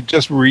 And they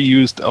just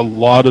reused a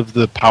lot of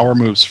the power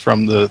moves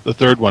from the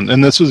third one.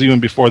 And this was even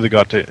before they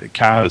got to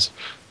Kaz.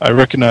 I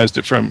recognized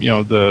it from,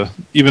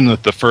 even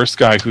the first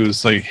guy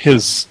who's like,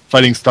 his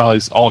fighting style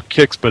is all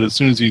kicks, but as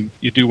soon as you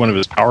do one of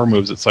his power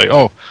moves, it's like,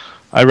 oh,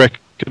 I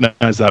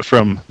recognize that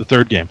from the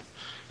third game.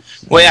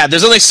 Well, yeah,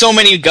 there's only so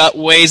many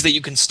ways that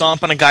you can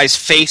stomp on a guy's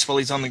face while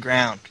he's on the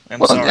ground.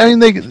 Sorry. I mean,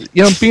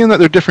 being that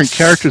they're different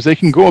characters, they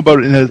can go about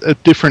it in a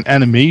different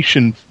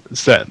animation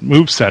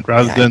move set,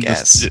 rather than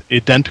this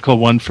identical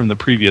one from the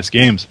previous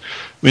games.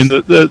 I mean,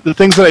 the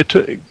things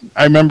that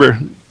I remember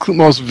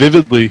most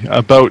vividly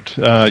about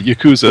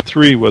Yakuza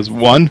 3 was,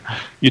 1,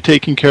 you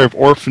taking care of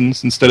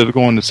orphans instead of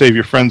going to save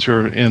your friends who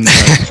are in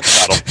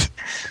battle.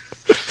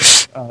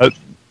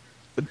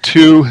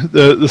 2,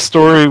 the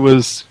story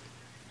was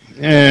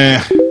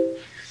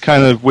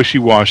kind of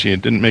wishy-washy.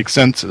 It didn't make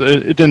sense.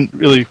 It didn't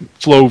really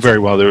flow very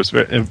well. There was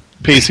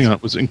pacing on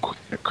it was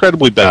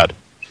incredibly bad.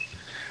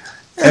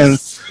 And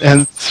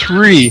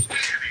 3,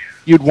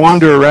 you'd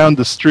wander around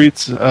the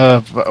streets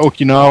of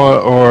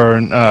Okinawa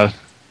or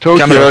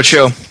Tokyo.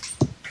 Kamurocho.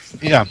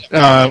 Yeah.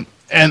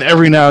 And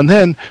every now and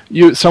then,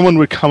 someone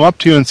would come up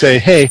to you and say,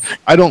 "Hey,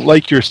 I don't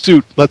like your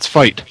suit. Let's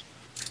fight."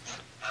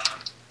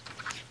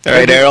 All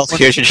right, Errol,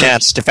 here's your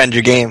chance. Defend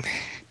your game.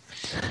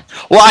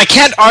 Well, I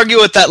can't argue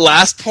with that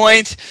last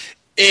point.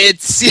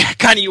 It's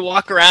kind of you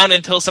walk around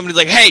until somebody's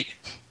like, "Hey,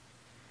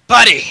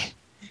 buddy,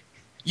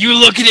 you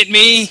looking at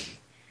me?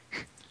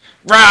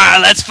 Rah,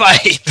 let's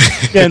fight."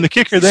 Yeah, and the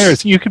kicker there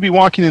is you could be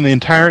walking in the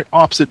entire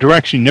opposite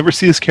direction. You never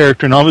see this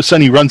character, and all of a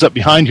sudden he runs up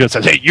behind you and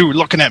says, "Hey, you were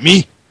looking at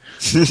me?"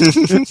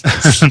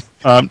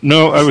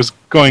 No, I was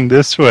going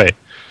this way.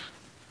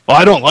 Well,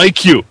 I don't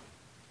like you.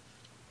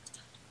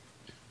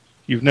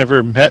 You've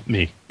never met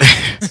me.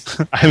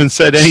 I haven't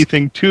said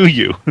anything to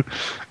you.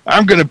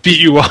 I'm going to beat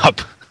you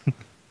up.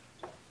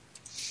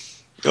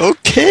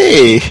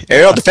 Okay,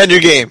 Errol, defend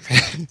your game.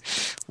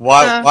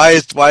 Why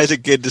is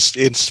it good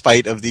in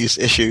spite of these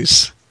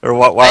issues? Or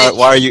why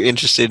are you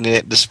interested in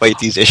it despite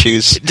these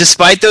issues?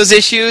 Despite those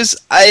issues,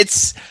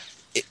 it's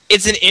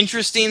an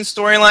interesting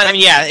storyline. I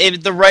mean, yeah,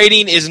 the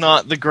writing is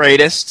not the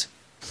greatest.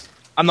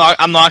 I'm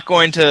not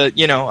going to,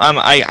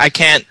 I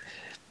can't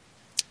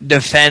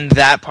defend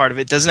that part of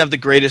it. It doesn't have the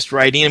greatest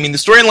writing. I mean, the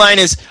storyline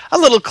is a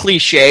little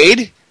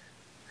cliched.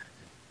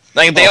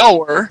 Like they all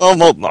were.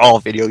 All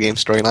video game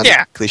storylines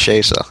are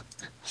cliche, so.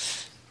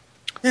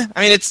 Yeah,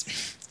 I mean,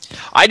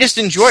 I just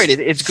enjoyed it.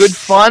 It's good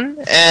fun,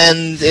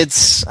 and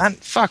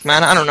fuck,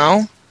 man, I don't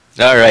know.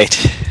 All right.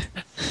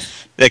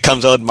 It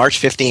comes out March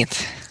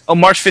 15th. Oh,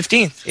 March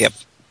 15th? Yep.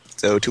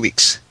 So 2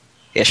 weeks.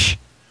 Ish.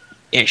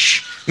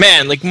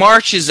 Man, like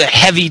March is a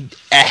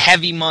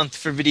heavy month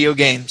for video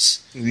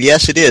games.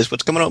 Yes, it is.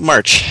 What's coming out in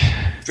March?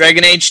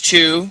 Dragon Age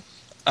 2,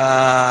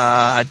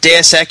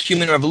 Deus Ex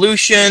Human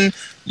Revolution.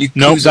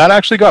 No, that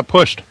actually got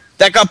pushed.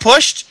 That got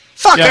pushed?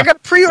 Fuck, yeah. I got a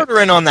pre-order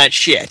in on that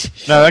shit.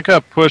 No, that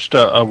got pushed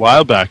a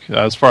while back,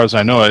 as far as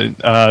I know. It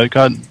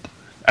got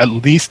at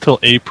least till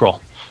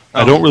April.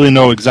 Oh. I don't really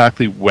know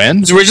exactly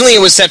when. Originally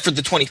it was set for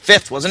the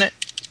 25th, wasn't it?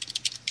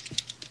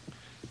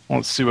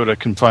 Let's see what I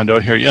can find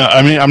out here. Yeah,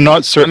 I mean, I'm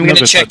not certain.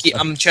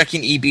 I'm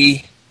checking EB.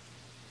 Yeah,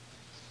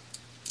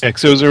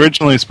 because it was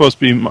originally supposed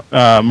to be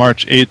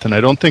March 8th, and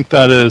I don't think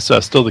that is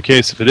still the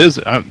case. If it is,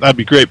 that'd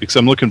be great, because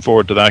I'm looking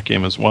forward to that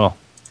game as well.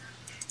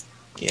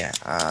 Yeah.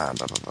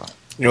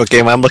 You know what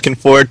game I'm looking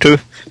forward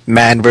to?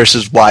 Man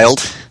vs. Wild.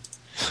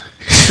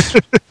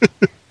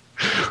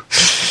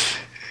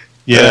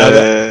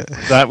 Yeah,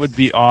 that would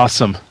be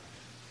awesome.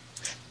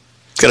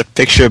 It's got a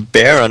picture of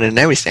bear on it and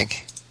everything.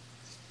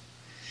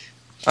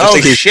 Oh,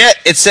 shit.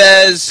 It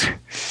says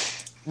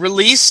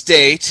release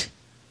date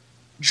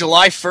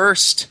July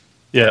 1st.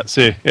 Yeah,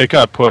 see, it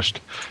got pushed.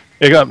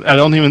 I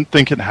don't even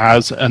think it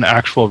has an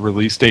actual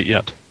release date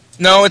yet.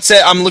 No,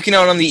 I'm looking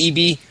out on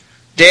the EB.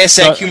 Deus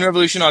Ex Human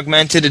Revolution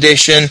Augmented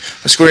Edition,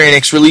 Square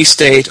Enix release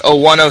date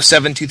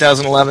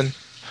 01/07/2011.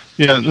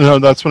 Yeah, no,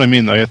 that's what I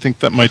mean. I think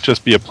that might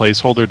just be a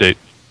placeholder date.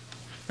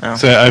 Oh.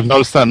 So I've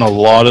noticed that in a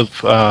lot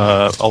of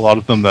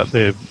them that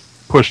they've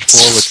pushed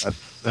forward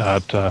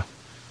that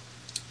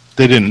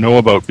they didn't know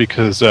about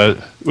because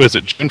was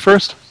it June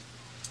 1st?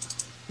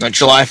 No,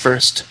 July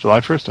 1st.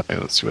 July 1st? Okay,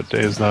 let's see what day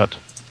is that.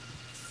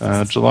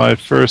 July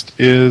 1st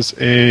is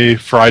a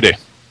Friday.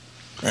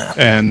 Yeah.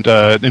 And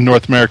in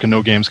North America,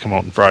 no games come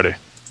out on Friday.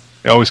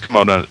 They always come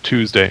out on a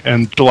Tuesday.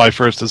 And July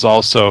 1st is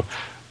also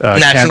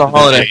National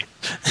holiday.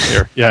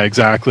 Here. Yeah,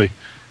 exactly.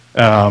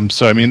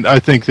 So I mean, I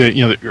think that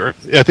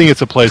I think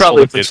it's a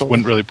placeholder. It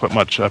wouldn't really put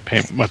much But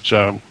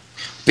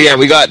yeah,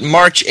 we got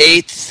March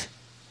 8th,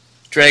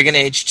 Dragon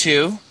Age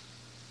 2.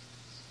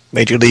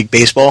 Major League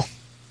Baseball.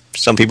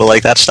 Some people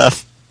like that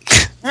stuff.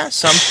 Yeah,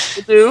 some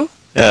people do.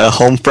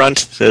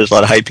 Homefront. There's a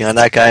lot of hype behind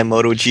that guy.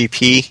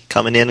 MotoGP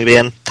coming in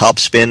again. Top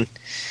Spin.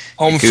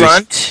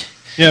 Homefront.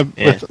 Yeah,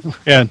 with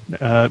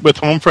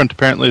Homefront,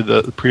 apparently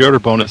the pre-order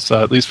bonus,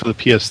 at least for the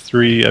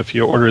PS3, if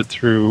you order it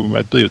through,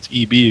 I believe it's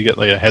EB, you get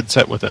like a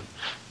headset with it,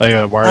 like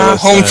a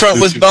wireless.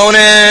 Homefront with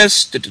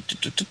bonus.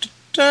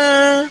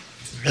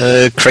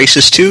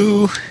 Crysis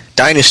 2,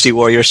 Dynasty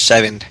Warriors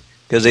 7,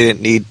 because they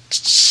didn't need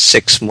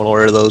 6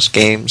 more of those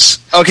games.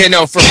 Okay,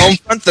 no, for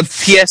Homefront, the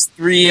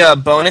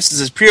PS3 bonus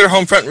is pre-order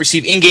Homefront and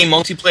receive in-game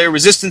multiplayer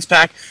Resistance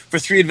Pack for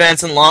 3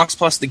 advanced unlocks,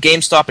 plus the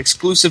GameStop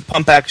exclusive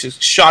pump action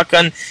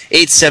shotgun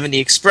 870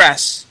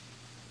 Express.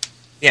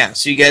 Yeah,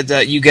 so you get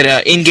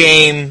an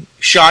in-game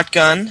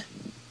shotgun.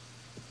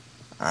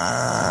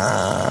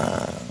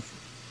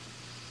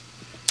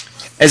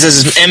 As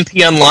an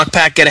MP unlock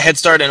pack, get a head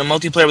start and a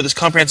multiplayer with this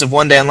comprehensive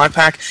 1-day unlock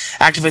pack.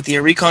 Activate the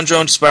recon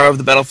drone to spy over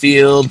the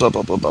battlefield. Blah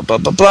blah blah blah blah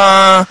blah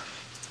blah.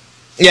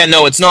 Yeah,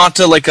 no, it's not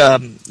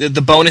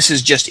the bonus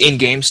is just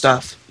in-game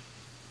stuff.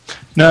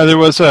 No, there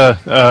was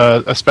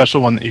a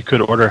special one that you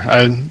could order.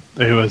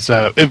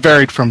 It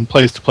varied from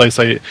place to place.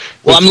 I'm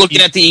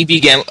looking at the EB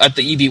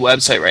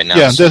website right now.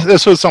 Yeah, so.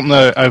 This was something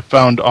that I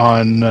found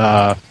on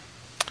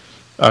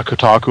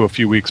Kotaku a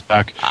few weeks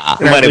back.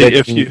 It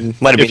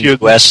might have been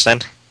US then.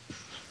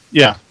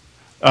 Yeah,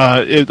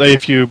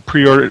 if you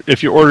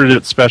ordered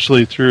it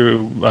specially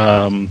through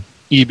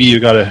EB, you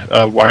got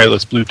a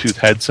wireless Bluetooth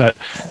headset.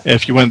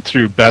 If you went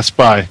through Best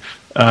Buy,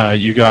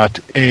 you got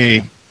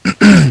a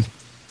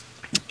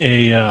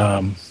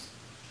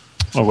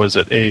what was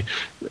it?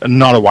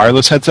 Not a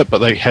wireless headset,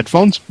 but like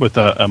headphones with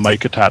a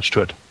mic attached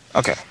to it.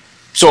 Okay,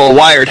 so a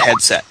wired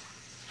headset.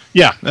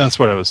 Yeah, that's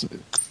what I was.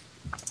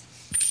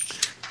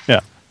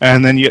 Yeah,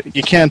 and then you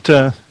can't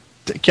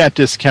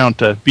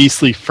discount a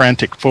Beastly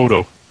Frantic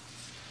Photo.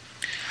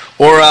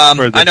 Or I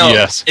know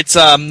DS. it's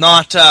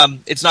not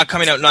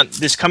coming out not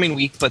this coming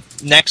week, but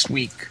next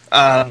week.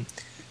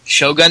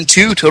 Shogun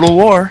 2 Total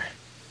War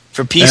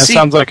for PC. Yeah, it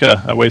sounds like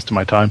a waste of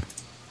my time.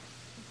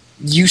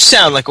 You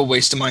sound like a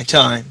waste of my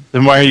time.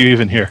 Then why are you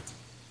even here?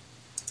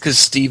 Because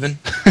Steven.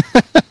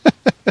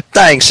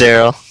 Thanks,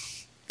 Errol.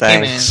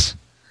 Thanks.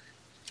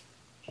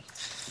 Hey,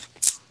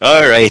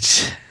 all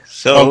right.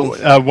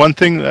 So one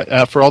thing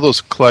for all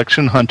those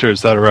collection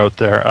hunters that are out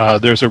there,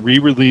 there's a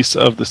re-release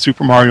of the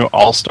Super Mario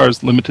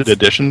All-Stars Limited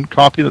Edition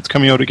copy that's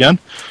coming out again.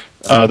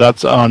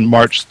 That's on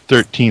March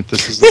 13th.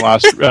 This is the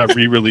last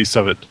re-release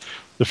of it.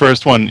 The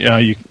first one,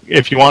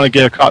 if you want to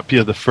get a copy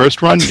of the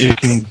first run, you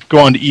can go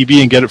on to EB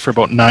and get it for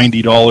about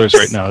 $90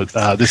 right now.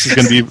 This is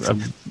going to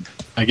be,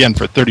 again,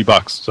 for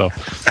 $30. So,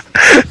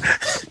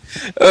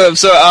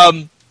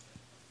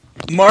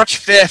 March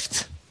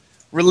 5th,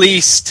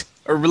 release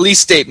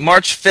date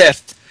March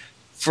 5th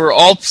for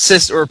all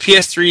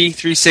PS3,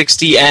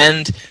 360,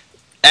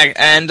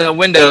 and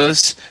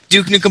Windows.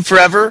 Duke Nukem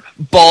Forever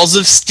Balls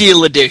of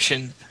Steel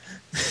Edition.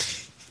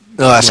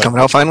 Oh, that's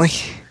coming out finally?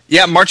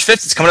 Yeah, March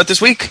 5th. It's coming out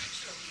this week.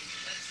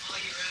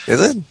 Is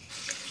it?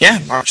 Yeah,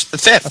 March the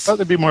 5th. I thought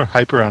there'd be more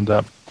hype around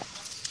that.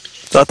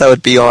 Thought that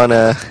would be on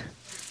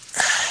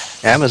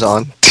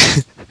Amazon.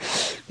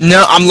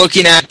 No, I'm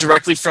looking at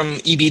directly from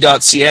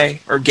eb.ca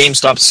or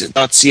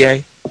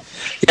GameStop.ca.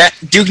 Yeah,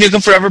 Duke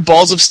Nukem Forever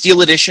Balls of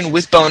Steel Edition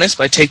with bonus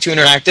by Take-Two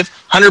Interactive,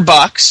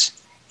 $100.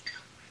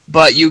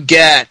 But you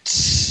get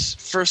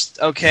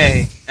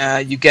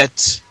you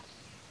get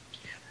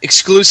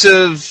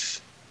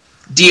exclusive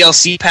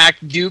DLC pack,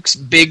 Duke's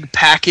Big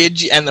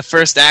Package, and the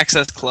First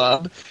Access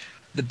Club.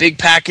 The Big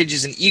Package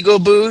is an ego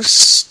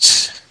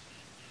boost.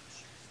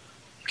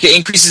 Okay,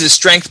 increases his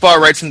strength bar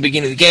right from the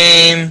beginning of the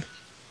game.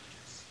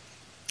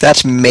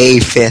 That's May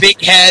 5th.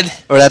 Big head.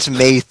 Or that's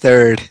May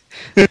 3rd.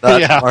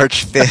 Not Yeah.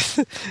 March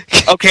 5th.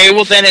 Okay,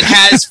 well then it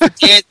has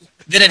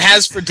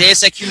for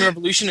Deus Ex Human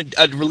Revolution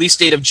a release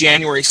date of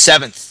January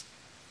 7th.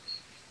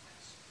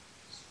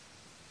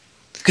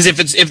 Because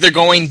if they're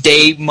going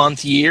day,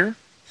 month, year,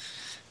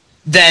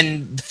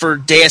 then for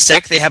Deus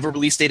Ex they have a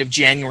release date of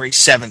January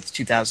 7th,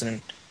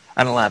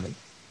 2011.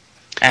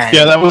 And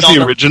Yeah, that was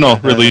the original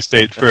release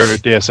date for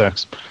Deus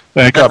Ex.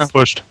 Then it got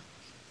pushed.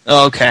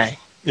 Okay.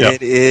 Yeah.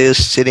 It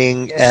is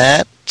sitting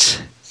at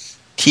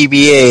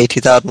TBA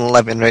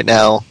 2011 right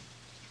now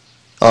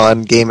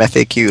on Game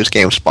FAQ's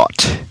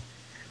GameSpot.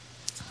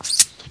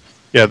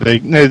 Yeah, they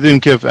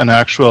didn't give an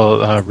actual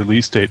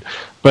release date,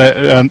 but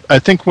I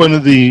think one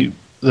of the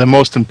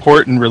most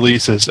important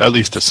releases, at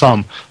least to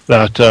some,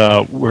 that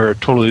we're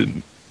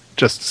totally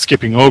just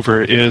skipping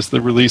over is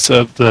the release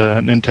of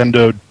the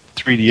Nintendo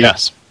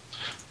 3DS.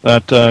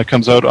 That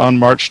comes out on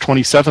March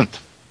 27th.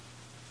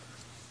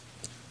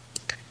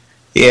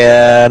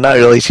 Yeah, not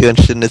really too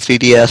interested in the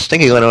 3DS. I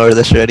think I went over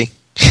this already.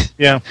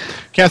 Yeah,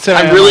 can't say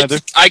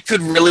I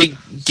couldn't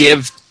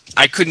give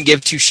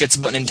two shits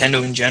about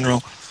Nintendo in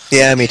general.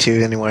 Yeah, me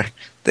too. Anymore,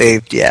 they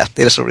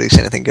just don't release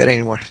anything good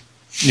anymore.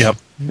 Yep,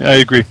 I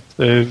agree.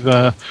 They've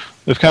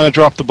kind of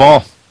dropped the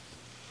ball.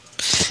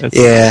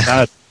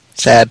 It's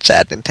sad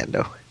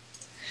Nintendo.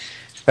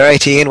 All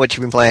right, Ian, what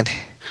you been playing?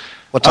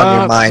 What's on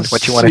your mind?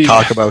 What you want to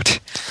talk about?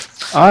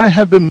 I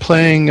have been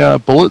playing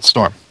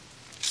Bulletstorm.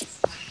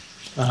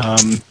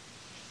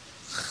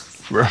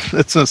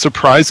 It's a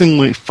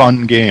surprisingly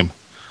fun game.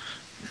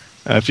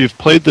 If you've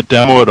played the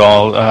demo at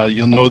all,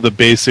 you'll know the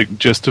basic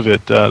gist of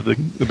it.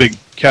 The big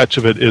catch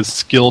of it is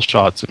skill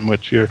shots, in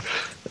which you're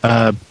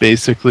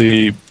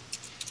basically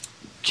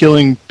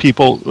killing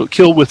people.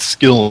 Kill with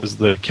skill is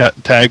the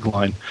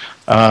tagline.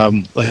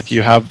 Like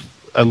you have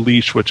a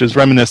leash, which is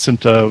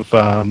reminiscent of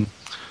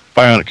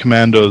Bionic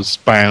Commando's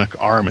bionic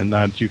arm, in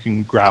that you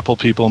can grapple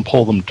people and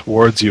pull them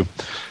towards you.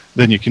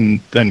 Then you can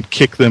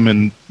kick them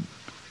and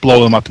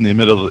blow them up in the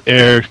middle of the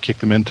air, kick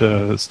them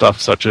into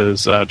stuff such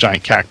as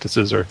giant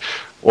cactuses or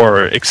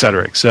et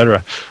cetera, et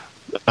cetera.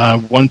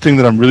 One thing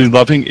that I'm really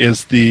loving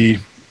is the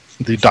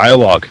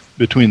dialogue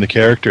between the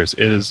characters.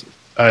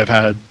 I've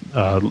had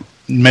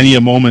many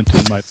a moment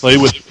in my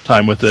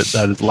time with it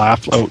that is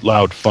laugh out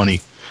loud funny.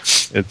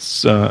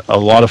 It's a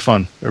lot of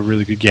fun, a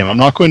really good game. I'm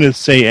not going to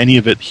say any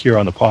of it here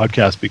on the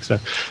podcast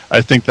because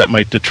I think that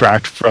might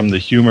detract from the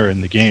humor in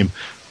the game,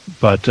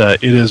 but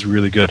it is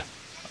really good.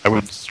 I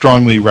would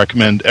strongly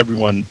recommend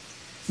everyone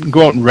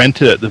go out and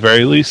rent it at the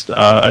very least.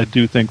 I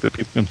do think that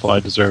people can probably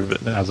deserve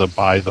it as a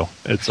buy, though.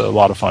 It's a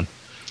lot of fun.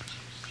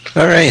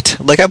 All right.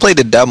 Like, I played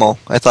the demo.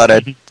 I thought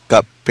I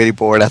got pretty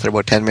bored after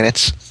about 10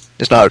 minutes.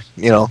 It's not,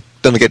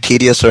 doesn't get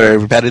tedious or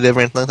repetitive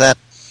or anything like that.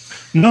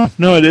 No,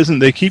 it isn't.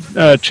 They keep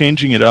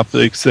changing it up.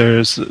 Like,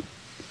 there's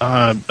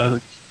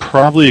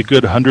probably a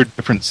good 100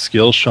 different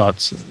skill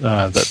shots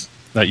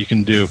that you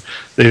can do.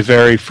 They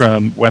vary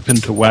from weapon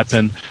to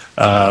weapon.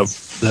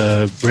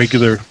 The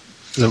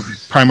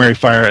primary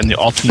fire and the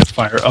alternate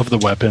fire of the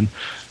weapon,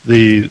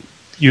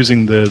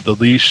 using the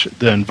leash,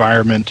 the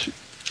environment,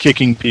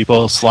 kicking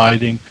people,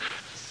 sliding,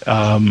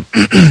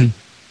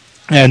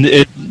 and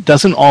it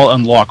doesn't all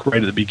unlock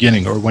right at the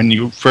beginning, or when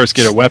you first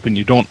get a weapon,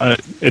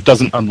 it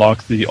doesn't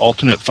unlock the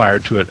alternate fire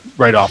to it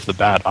right off the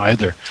bat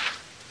either.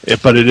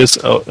 But it is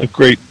a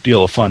great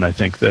deal of fun, I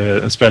think.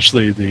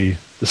 Especially the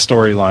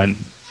storyline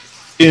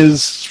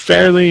is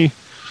fairly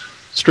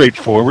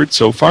straightforward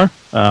so far,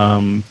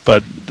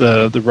 but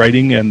the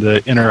writing and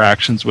the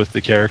interactions with the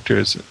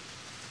characters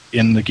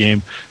in the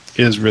game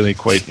is really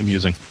quite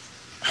amusing.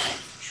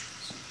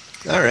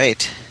 All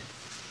right.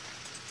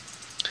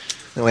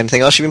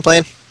 Anything else you've been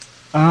playing?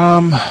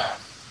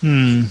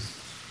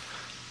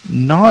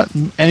 Not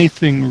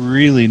anything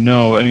really,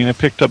 no. I mean, I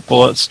picked up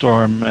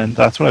Bulletstorm, and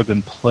that's what I've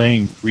been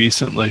playing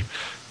recently.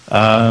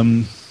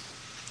 Haven't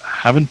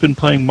been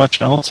playing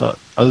much else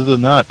other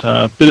than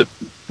that.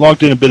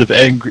 Logged in a bit of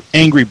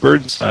Angry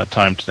Birds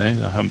time today.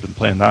 I haven't been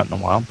playing that in a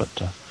while, but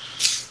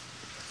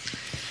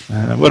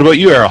what about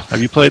you, Errol?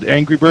 Have you played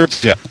Angry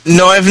Birds yet?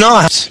 No, I've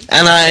not,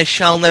 and I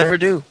shall never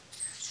do.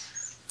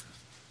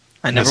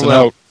 I never will.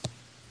 Out.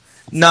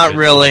 Not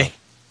really.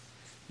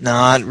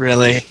 Not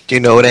really. Do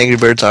you know what Angry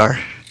Birds are?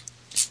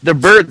 They're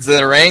birds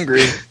that are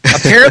angry.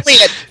 Apparently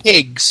at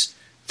pigs,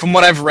 from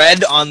what I've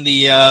read on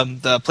the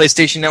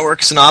PlayStation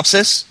Network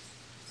synopsis.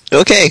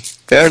 Okay,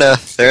 fair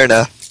enough.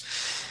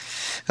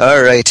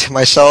 All right,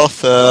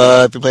 myself,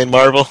 I've been playing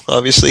Marvel,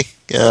 obviously.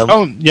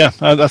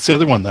 That's the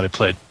other one that I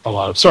played a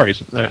lot of. Sorry,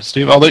 there,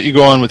 Steve. I'll let you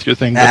go on with your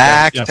thing.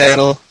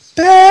 Backpedal.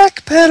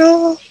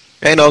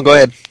 Hey, no, go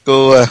ahead.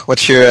 Go.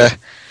 What's your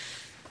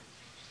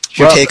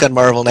take on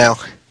Marvel now?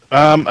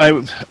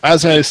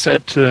 As I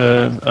said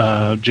to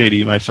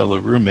JD, my fellow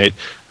roommate,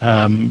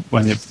 when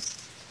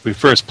we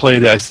first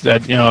played it, I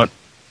said,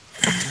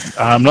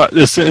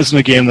 this isn't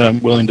a game that I'm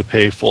willing to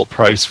pay full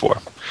price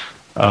for.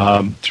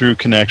 Through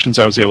connections,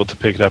 I was able to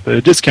pick it up at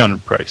a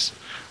discounted price.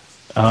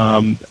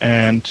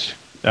 And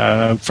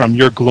from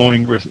your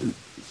glowing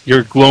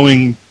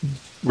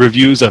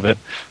reviews of it,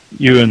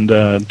 you and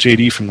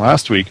JD from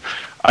last week,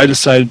 I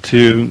decided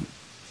to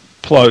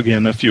plug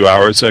in a few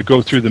hours,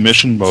 go through the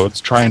mission modes,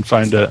 try and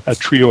find a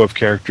trio of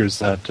characters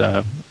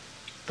that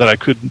I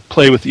could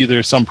play with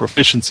either some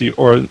proficiency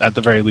or, at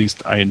the very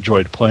least, I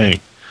enjoyed playing.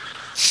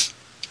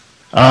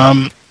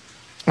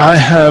 I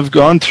have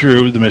gone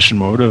through the mission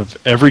mode of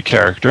every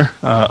character,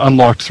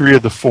 unlocked 3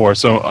 of the 4,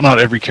 so not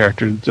every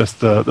character,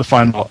 just the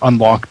final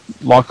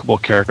unlockable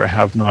character I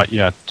have not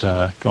yet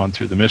gone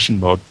through the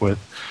mission mode with.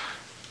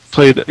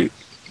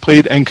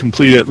 Played and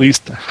completed at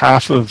least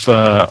half of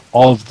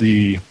all of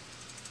the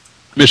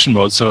mission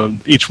modes, so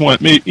each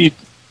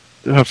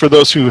for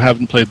those who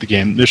haven't played the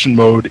game, mission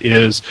mode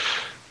is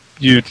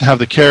you have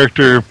the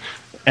character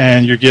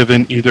and you're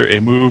given either a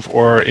move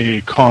or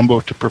a combo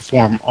to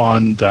perform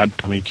on that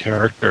dummy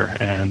character,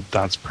 and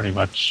that's pretty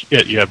much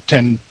it. You have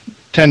 10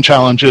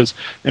 challenges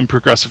and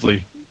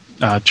progressively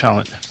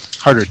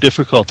harder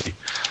difficulty.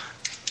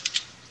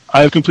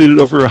 I have completed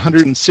over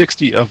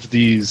 160 of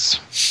these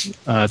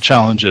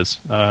challenges,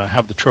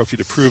 have the trophy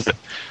to prove it.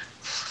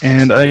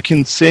 And I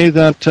can say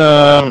that,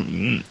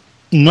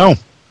 no,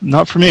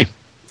 not for me.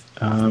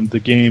 The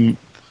game,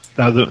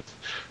 that's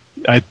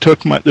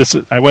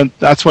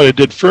what I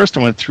did first.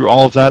 I went through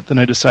all of that. Then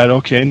I decided,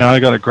 okay, now I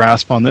got a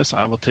grasp on this.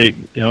 I will take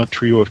a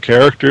trio of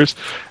characters,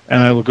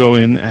 and I will go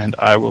in and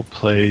I will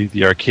play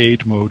the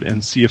arcade mode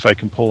and see if I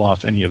can pull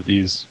off any of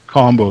these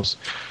combos.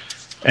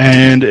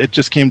 And it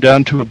just came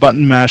down to a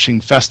button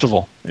mashing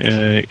festival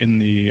in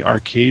the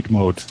arcade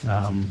mode.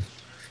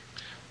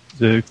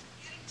 The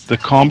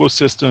combo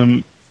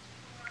system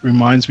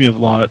reminds me a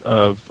lot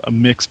of a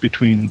mix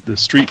between the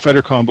Street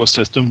Fighter combo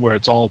system, where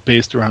it's all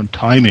based around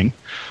timing,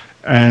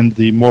 and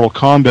the Mortal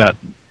Kombat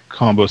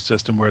combo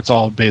system, where it's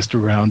all based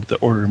around the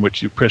order in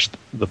which you push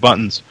the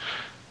buttons.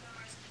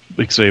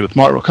 Like, say, with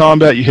Mortal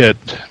Kombat, you hit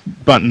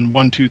button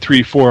 1, 2,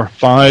 3, 4,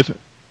 5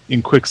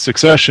 in quick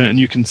succession, and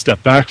you can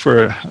step back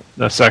for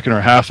a second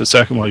or half a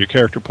second while your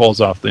character pulls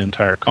off the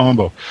entire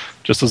combo,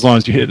 just as long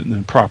as you hit it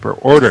in proper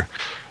order.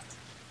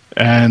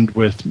 And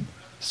with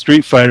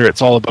Street Fighter,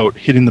 it's all about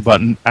hitting the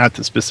button at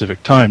the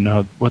specific time.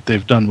 Now, what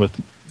they've done with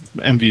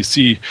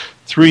MVC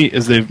 3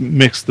 is they've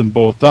mixed them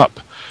both up,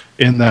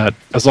 in that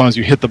as long as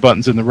you hit the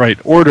buttons in the right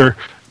order,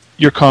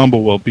 your combo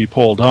will be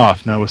pulled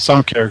off. Now, with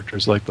some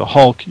characters like the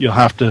Hulk, you'll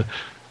have to,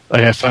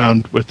 like I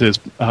found with his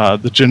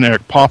the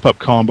generic pop-up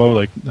combo,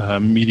 like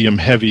medium,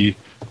 heavy,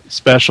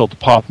 special to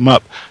pop them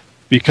up,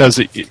 because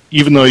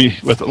even though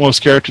with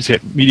most characters you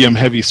hit medium,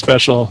 heavy,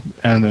 special,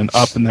 and then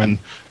up, and then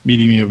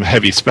medium,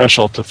 heavy,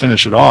 special to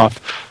finish it off,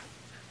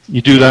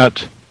 you do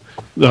that,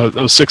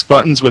 those 6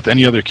 buttons with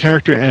any other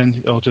character, and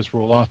it'll just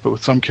roll off. But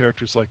with some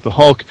characters like the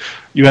Hulk,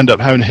 you end up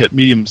having to hit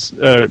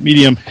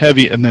medium,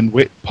 heavy, and then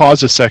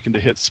pause a second to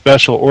hit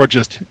special, or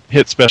just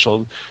hit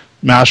special,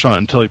 mash on it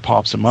until he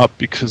pops him up,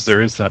 because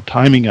there is that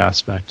timing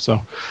aspect.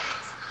 So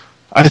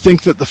I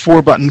think that the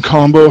 4-button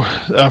combo,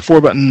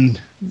 4-button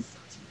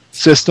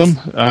system,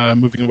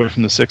 moving away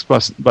from the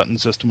 6-button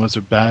system, was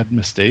a bad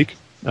mistake.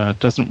 It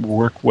doesn't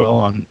work well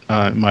on,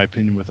 in my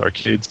opinion, with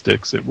arcade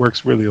sticks. It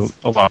works really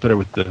a lot better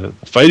with the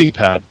fighting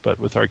pad, but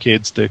with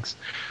arcade sticks,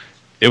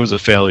 it was a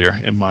failure,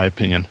 in my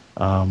opinion.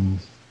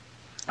 I'm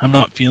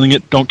not feeling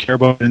it. Don't care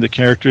about any of the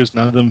characters.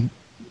 None of them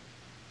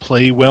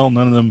play well.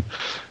 None of them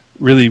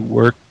really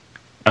work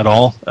at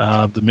all.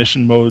 The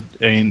mission mode,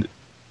 and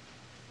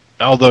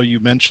although you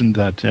mentioned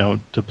that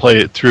to play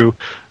it through,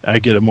 I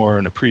get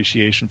an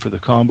appreciation for the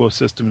combo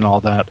system and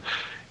all that.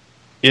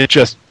 It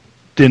just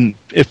didn't.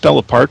 It fell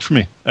apart for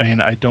me. I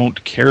mean, I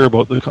don't care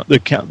about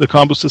the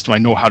combo system. I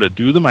know how to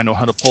do them. I know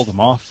how to pull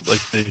them off.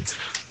 Like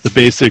the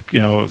basic,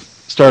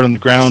 start on the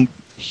ground,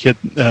 hit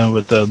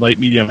with the light,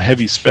 medium,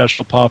 heavy,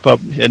 special, pop up,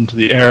 hit into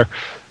the air,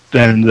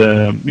 then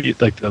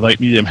the light,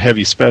 medium,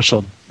 heavy,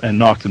 special, and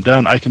knock them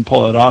down. I can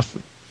pull it off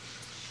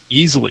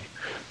easily,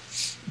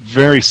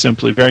 very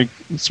simply, very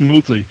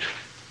smoothly.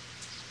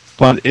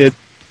 But it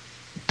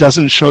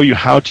doesn't show you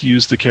how to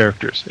use the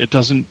characters. It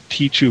doesn't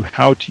teach you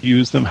how to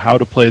use them, how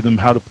to play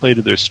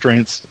to their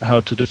strengths,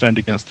 how to defend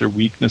against their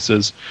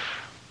weaknesses,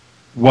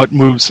 what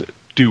moves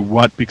do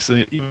what, because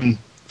they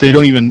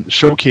don't even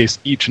showcase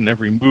each and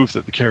every move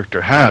that the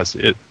character has.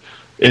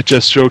 It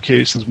just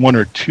showcases 1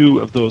 or 2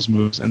 of those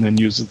moves and then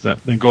uses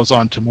that, then goes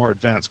on to more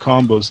advanced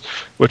combos,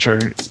 which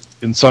are,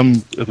 in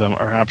some of them,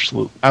 are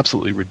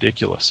absolutely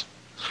ridiculous.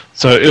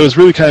 So it was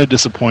really kind of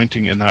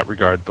disappointing in that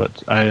regard,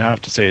 but I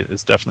have to say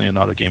it's definitely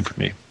not a game for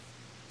me.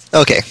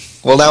 Okay.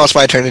 Well, now it's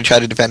my turn to try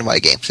to defend my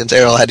game, since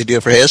Errol had to do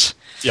it for his.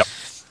 Yep.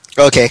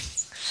 Okay.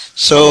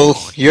 So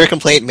your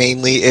complaint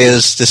mainly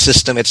is the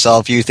system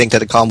itself. You think that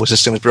the combo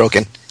system is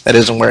broken. That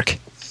doesn't work.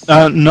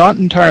 Not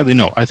entirely,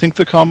 no. I think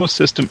the combo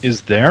system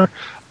is there.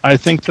 I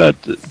think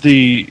that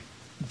the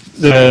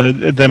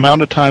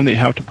amount of time that you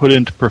have to put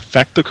in to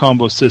perfect the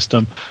combo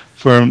system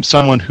from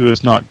someone who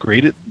is not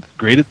great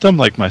at them,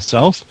 like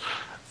myself,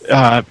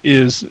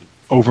 is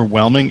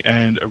overwhelming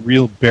and a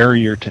real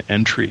barrier to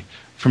entry.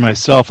 For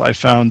myself, I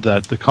found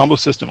that the combo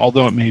system,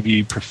 although it may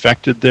be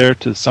perfected there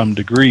to some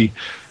degree,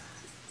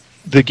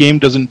 the game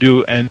doesn't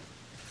do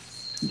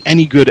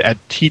any good at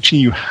teaching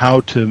you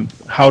how to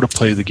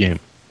play the game.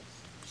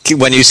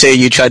 When you say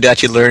you tried to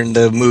actually learn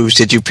the moves,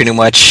 did you pretty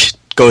much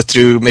go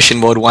through mission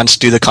mode once,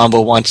 do the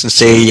combo once, and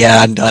say, yeah,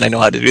 I'm done, I know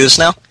how to do this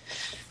now?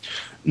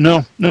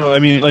 No. I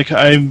mean, like,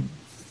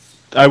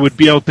 I would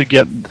be able to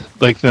get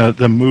like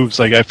the moves.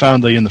 Like, I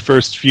found in the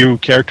first few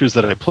characters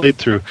that I played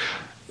through,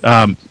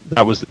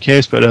 that was the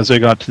case. But as I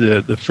got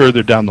to the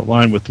further down the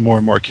line with more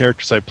and more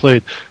characters I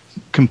played,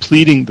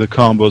 completing the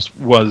combos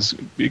was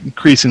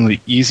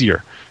increasingly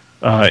easier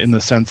in the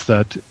sense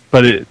that,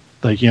 but it,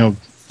 like,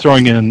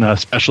 throwing in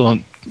special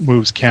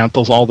moves,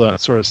 cancels, all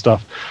that sort of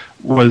stuff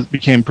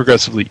became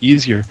progressively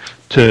easier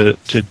to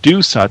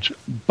do such,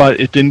 but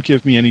it didn't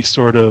give me any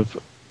sort of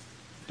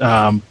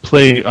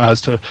play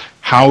as to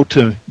how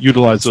to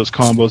utilize those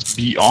combos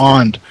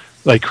beyond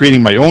like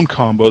creating my own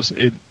combos.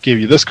 It gave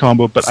you this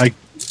combo, but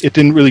it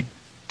didn't really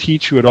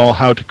teach you at all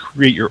how to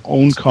create your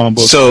own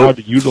combos, and how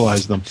to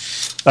utilize them.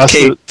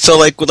 So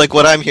like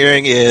what I'm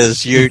hearing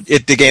is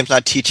the game's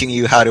not teaching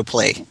you how to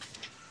play.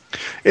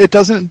 It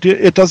doesn't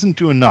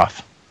do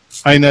enough.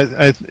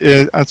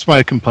 That's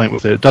my complaint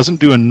with it. It doesn't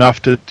do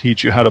enough to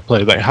teach you how to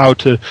play, like how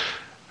to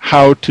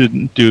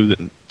do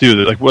that.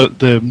 Like what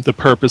the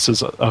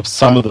purposes of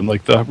some of them,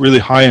 like the really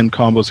high end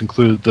combos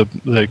include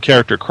the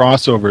character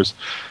crossovers.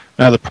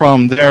 Now the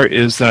problem there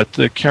is that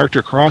the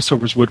character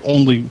crossovers would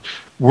only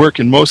work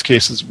in most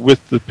cases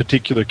with the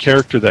particular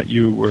character that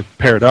you were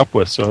paired up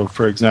with. So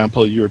for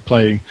example, you were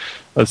playing,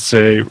 let's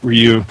say,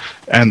 Ryu,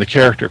 and the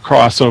character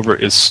crossover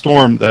is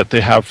Storm that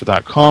they have for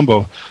that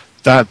combo.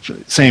 That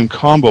same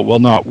combo will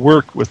not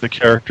work with the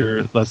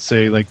character, let's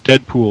say, like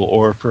Deadpool,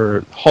 or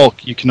for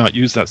Hulk, you cannot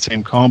use that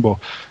same combo.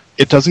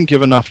 It doesn't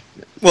give enough.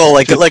 Well,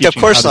 of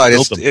course not.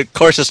 Of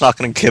course, it's not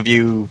going to give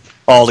you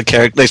all the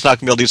characters. It's not going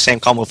to be able to do the same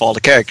combo with all the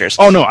characters.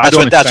 Oh no, I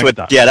don't expect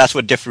that. Yeah, that's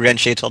what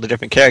differentiates all the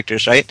different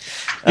characters, right?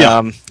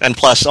 Yeah. And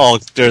plus,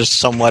 there's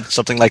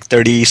something like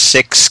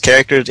 36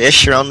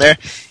 characters-ish around there.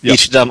 Yep.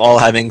 Each of them all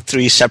having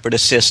 3 separate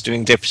assists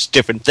doing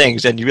different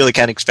things, and you really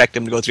can't expect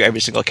them to go through every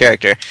single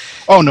character.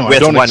 Oh no, with I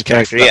don't one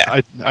expect character.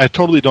 that. Yeah, I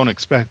totally don't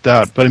expect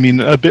that. But I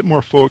mean, a bit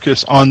more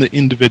focus on the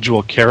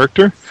individual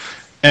character,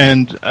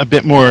 and a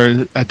bit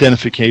more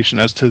identification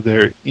as to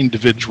their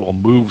individual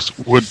moves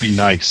would be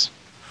nice.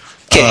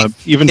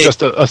 Even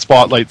just a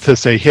spotlight to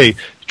say, hey,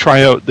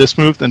 try out this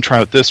move, then try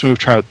out this move,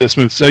 try out this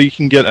move, so you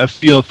can get a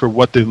feel for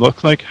what they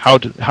look like, how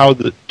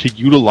to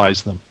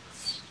utilize them.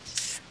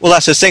 Well,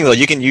 that's the thing, though.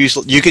 You can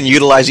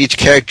utilize each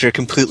character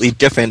completely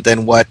different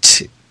than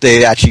what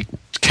they actually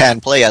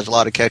can play, as a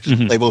lot of characters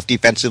play both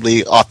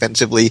defensively,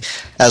 offensively,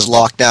 as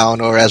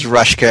lockdown or as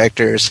rush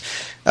characters.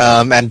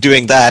 And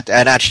doing that,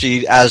 and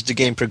actually, as the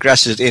game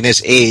progresses in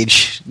its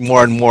age,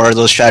 more and more of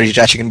those strategies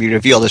are actually going to be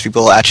revealed as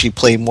people actually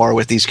play more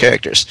with these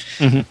characters.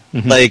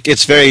 Like,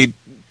 it's very...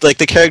 Like,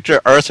 the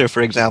character Arthur,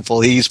 for example,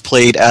 he's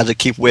played as a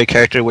keep-away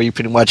character where you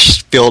pretty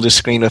much fill the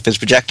screen with his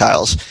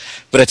projectiles.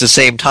 But at the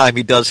same time,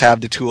 he does have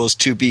the tools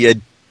to be a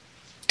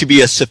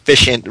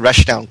sufficient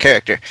rushdown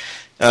character.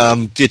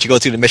 If you go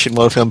through the mission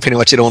mode for him, pretty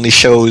much it only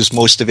shows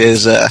most of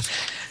his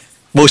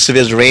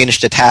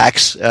ranged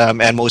attacks,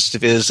 and most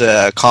of his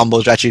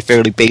combos are actually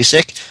fairly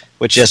basic,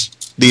 which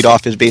just lead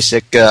off his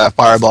basic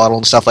fire bottle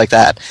and stuff like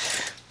that.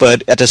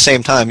 But at the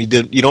same time, you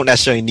don't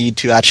necessarily need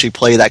to actually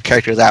play that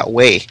character that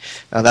way.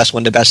 That's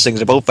one of the best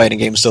things about fighting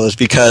games, though, is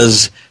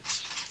because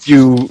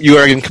you're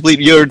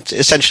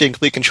essentially in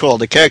complete control of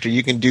the character.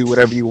 You can do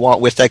whatever you want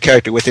with that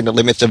character within the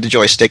limits of the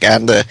joystick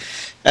and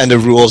the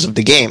rules of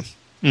the game.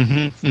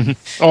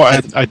 Oh,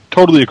 I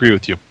totally agree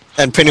with you.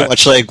 And pretty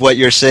much like what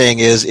you're saying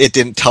is it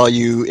didn't tell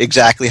you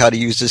exactly how to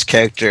use this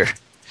character.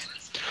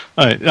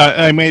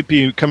 I might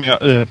be coming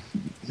out,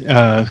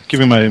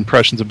 giving my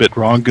impressions a bit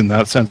wrong in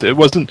that sense. It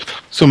wasn't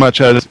so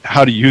much as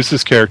how to use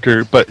this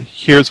character, but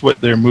here's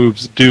what their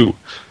moves do.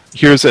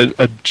 Here's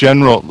a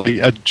general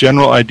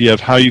idea of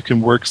how you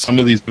can work some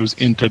of these moves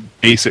into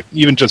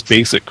even just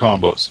basic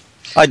combos.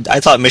 I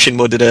thought Mission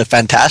Mode did a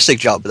fantastic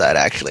job of that,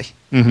 actually.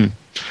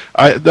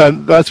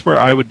 That's where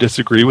I would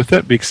disagree with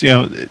it, because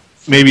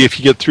maybe if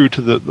you get through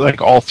to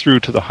all through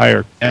to the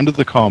higher end of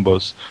the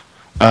combos,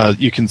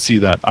 you can see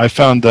that. I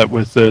found that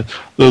with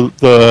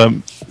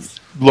the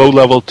low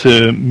level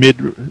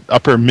to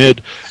upper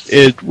mid,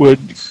 it would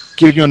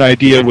give you an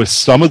idea with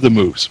some of the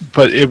moves,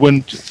 but it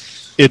wouldn't.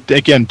 It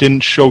again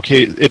didn't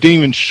showcase. It didn't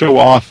even show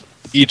off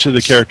each of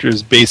the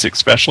characters' basic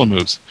special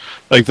moves.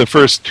 Like the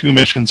first 2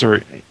 missions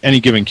or any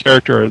given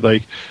character are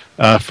like,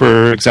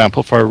 for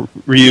example, for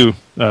Ryu,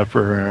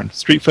 for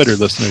Street Fighter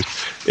listeners,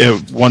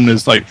 one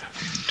is like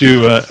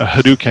do a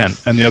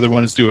Hadouken, and the other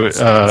one is do a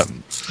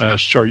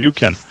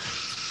Shoryuken.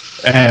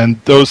 And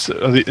those,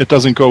 it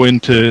doesn't go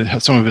into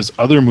some of his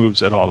other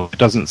moves at all. It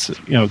doesn't,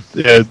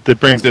 it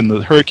brings in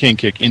the Hurricane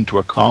Kick into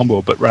a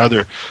combo, but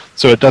rather,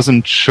 so it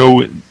doesn't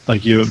show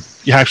like you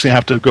actually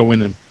have to go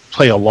in and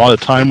play a lot of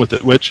time with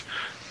it, which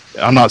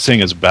I'm not saying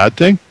is a bad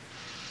thing,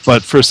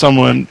 but for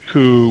someone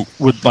who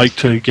would like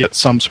to get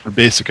some sort of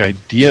basic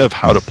idea of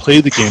how to play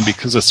the game,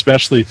 because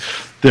especially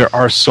there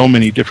are so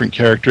many different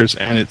characters,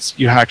 and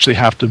you actually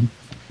have to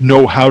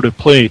know how to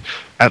play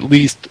at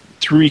least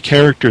 3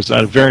 characters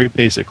at a very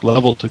basic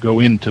level to go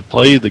in to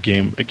play the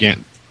game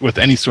again with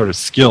any sort of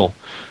skill,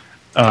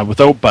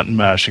 without button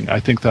mashing. I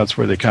think that's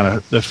where they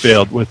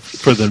failed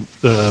for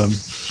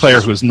the player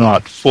who's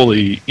not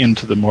fully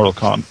into the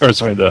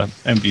the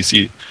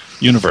MVC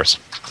universe.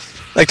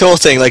 Like the whole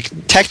thing, like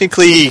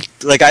technically,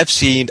 like I've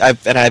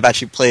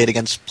actually played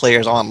against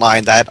players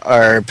online that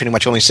are pretty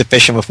much only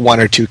sufficient with 1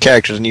 or 2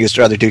 characters and use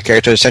their other 2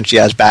 characters essentially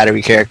as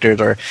battery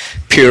characters or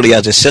purely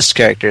as assist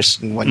characters.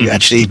 And when you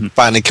actually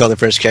finally kill the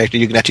first character,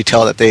 you can actually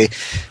tell that they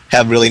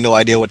have really no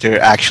idea what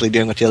they're actually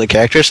doing with the other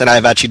characters, and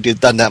I've actually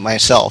done that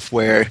myself,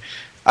 where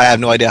I have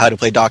no idea how to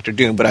play Doctor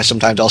Doom, but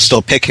I'll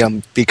still pick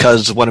him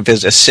because one of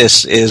his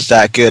assists is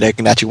that good. I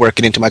can actually work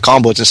it into my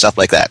combos and stuff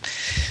like that.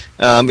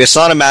 It's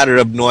not a matter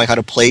of knowing how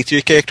to play through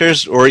your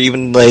characters, or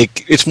even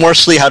it's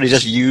mostly how to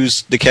just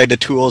use the character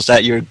tools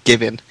that you're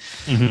given.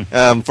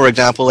 Mm-hmm. For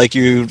example, like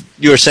you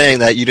were saying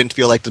that you didn't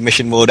feel like the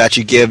mission mode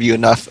actually gave you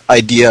enough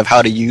idea of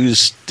how to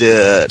use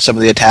some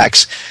of the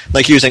attacks.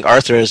 Like using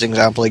Arthur as an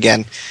example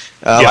again.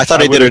 I thought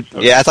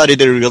he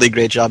did a really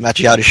great job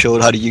actually how to show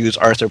how to use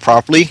Arthur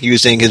properly,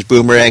 using his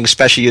boomerang,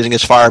 especially using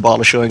his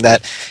fireball, showing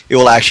that it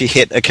will actually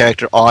hit a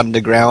character on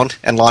the ground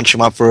and launch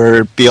him up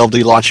be able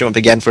to launch him up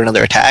again for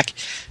another attack.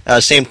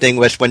 Same thing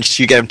with once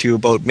you get him to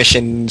about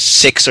mission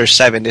 6 or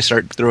 7, they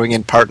start throwing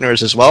in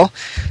partners as well.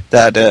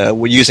 That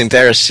using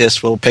their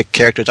assists will pick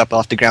characters up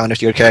off the ground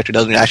if your character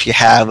doesn't actually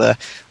have a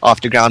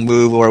off the ground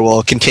move, or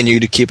will continue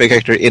to keep a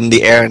character in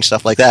the air and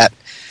stuff like that.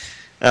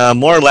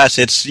 More or less,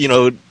 it's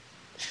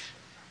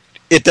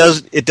it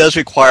does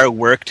require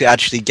work to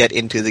actually get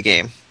into the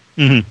game.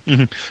 Mm-hmm,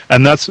 mm-hmm.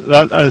 And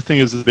that I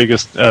think is the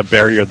biggest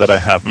barrier that I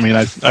have. I mean,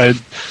 I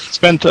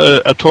spent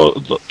a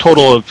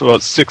total of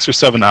about 6 or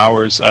 7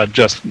 hours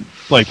just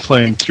like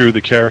playing through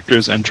the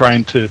characters and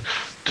trying to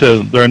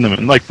learn them.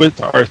 And like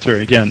with Arthur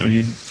again, I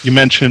mean, you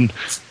mentioned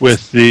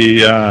with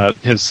the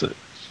his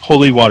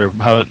holy water,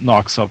 how it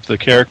knocks up the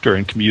character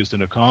and can be used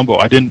in a combo.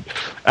 I didn't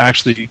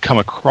actually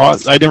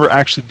I never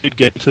actually did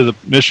get to the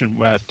mission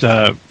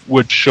that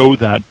would show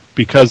that,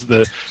 because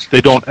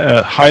they don't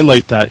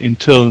highlight that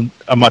until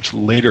a much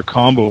later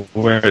combo,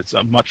 where it's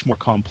a much more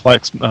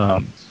complex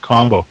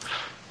combo,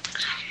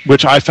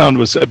 which I found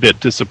was a bit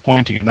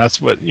disappointing. And that's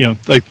what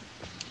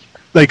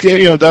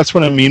that's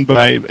what I mean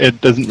by it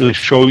doesn't really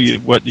show you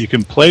what you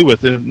can play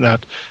with, in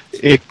that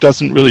it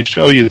doesn't really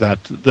show you that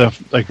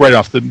right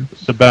off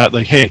the bat,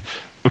 like, hey,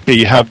 okay,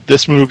 you have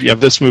this move, you have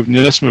this move, and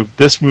this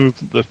move,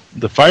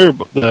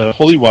 the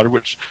holy water,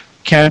 which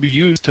can be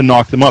used to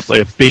knock them up,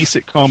 like a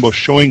basic combo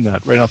showing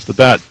that right off the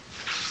bat,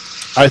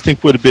 I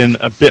think would have been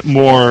a bit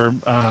more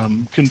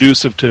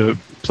conducive to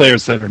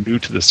players that are new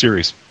to the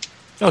series.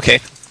 Okay,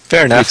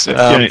 fair enough.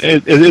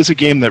 It is a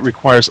game that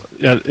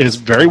is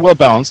very well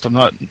balanced.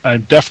 I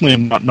definitely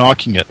am not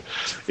knocking it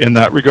in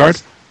that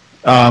regard,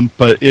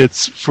 but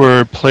it's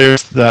for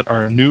players that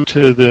are new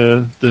to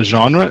the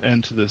genre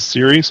and to the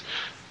series.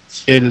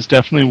 It is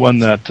definitely one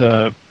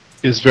that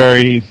is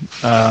very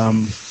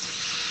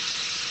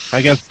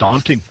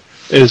daunting.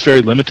 It is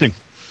very limiting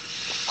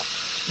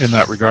in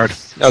that regard.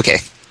 Okay.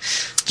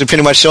 So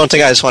pretty much the only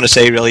thing I just want to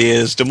say really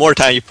is the more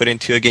time you put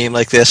into a game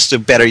like this, the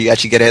better you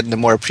actually get it, and the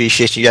more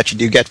appreciation you actually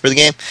do get for the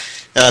game.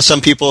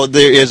 Some people,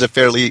 there is a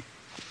fairly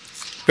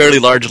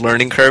large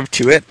learning curve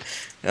to it.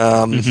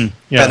 Yeah,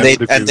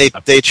 and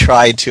they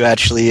tried to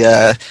actually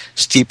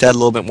steep that a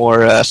little bit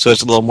more so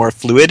it's a little more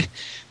fluid.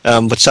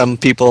 But some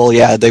people,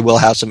 they will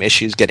have some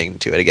issues getting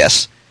to it, I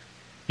guess.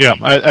 Yeah,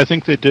 I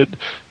think they did.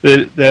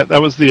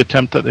 That was the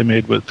attempt that they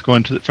made with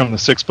going from the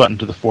 6-button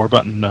to the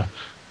 4-button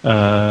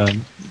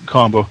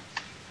combo.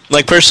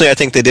 Like, personally, I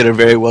think they did a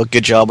very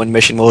good job on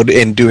mission mode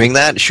in doing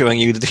that, showing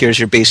you that here's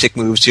your basic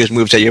moves, here's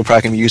moves that you're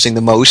probably going to be using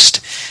the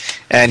most,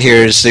 and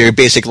here's your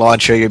basic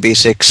launcher, your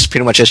basics,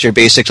 pretty much just your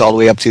basics all the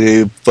way up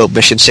to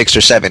mission 6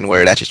 or 7,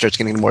 where it actually starts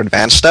getting more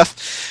advanced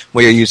stuff,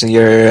 where you're using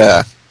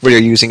where you're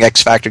using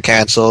X Factor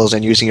cancels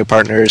and using your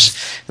partners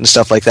and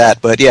stuff like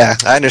that. But yeah,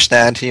 I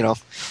understand,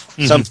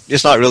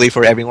 it's not really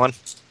for everyone.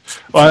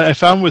 Well, I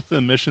found with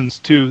the missions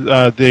too,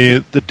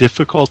 the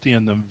difficulty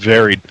in them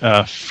varied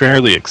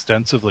fairly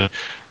extensively.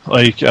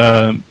 Like,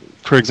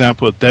 for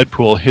example, with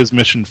Deadpool, his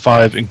mission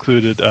 5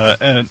 included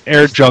an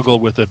air juggle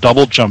with a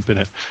double jump in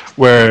it,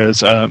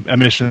 whereas a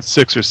mission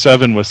 6 or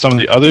 7 with some of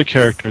the other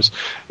characters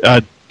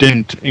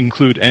didn't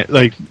include,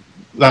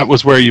 that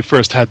was where you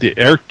first had the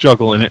air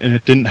juggle in it, and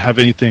it didn't have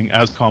anything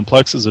as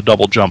complex as a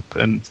double jump.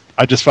 And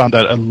I just found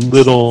that a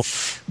little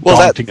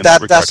daunting.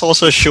 That's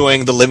also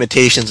showing the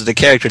limitations of the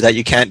character, that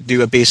you can't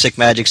do a basic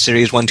Magic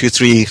Series 1, 2,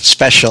 3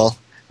 special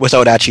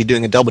without actually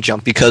doing a double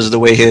jump, because of the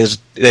way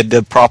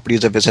the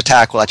properties of his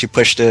attack will actually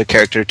push the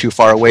character too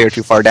far away or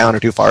too far down or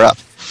too far up.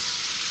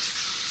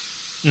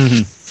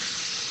 Mm-hmm.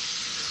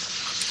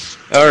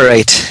 All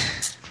right.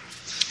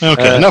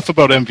 Okay, enough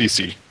about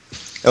MVC.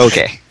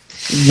 Okay.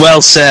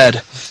 Well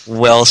said.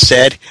 Well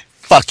said.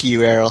 Fuck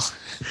you, Errol.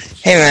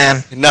 Hey,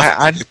 man. Enough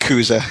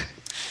Yakuza.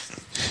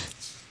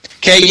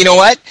 Okay, you know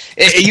what?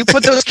 You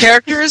put those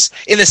characters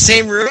in the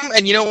same room,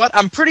 and you know what?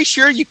 I'm pretty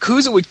sure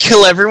Yakuza would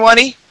kill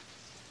everybody.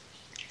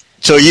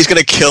 So he's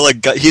gonna kill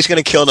he's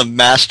gonna kill the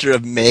master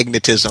of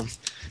magnetism.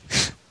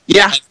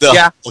 Yeah.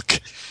 The Hulk.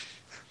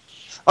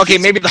 Okay,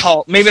 maybe the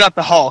Hulk. Maybe not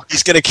the Hulk.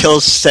 He's gonna kill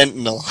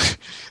Sentinel.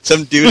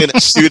 Some dude in a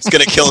suit's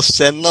gonna kill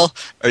Sentinel?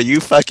 Are you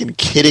fucking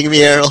kidding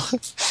me, Errol?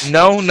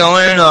 No,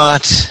 I'm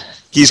not.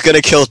 He's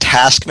gonna kill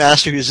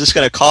Taskmaster, who's just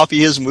gonna copy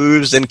his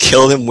moves and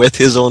kill him with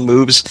his own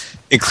moves,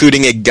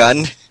 including a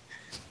gun.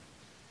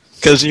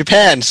 Because in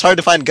Japan, it's hard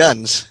to find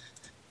guns.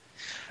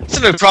 It's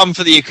a big problem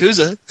for the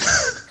Yakuza.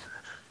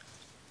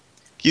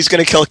 He's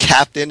gonna kill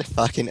Captain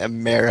fucking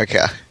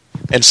America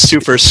and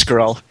Super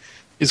Skrull.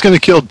 He's going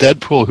to kill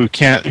Deadpool, who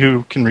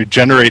can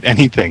regenerate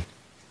anything.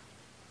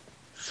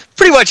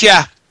 Pretty much,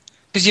 yeah.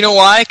 Because you know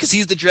why? Because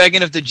he's the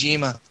Dragon of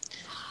Dojima.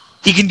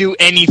 He can do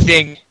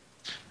anything.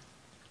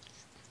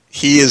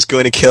 He is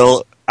going to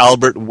kill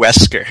Albert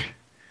Wesker.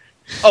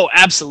 Oh,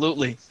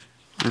 absolutely.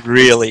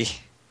 Really?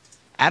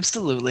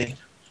 Absolutely.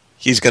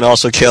 He's going to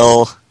also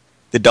kill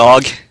the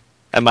dog,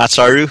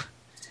 Amatsaru.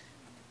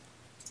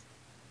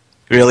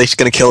 Really? He's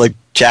going to kill a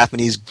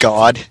Japanese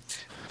god.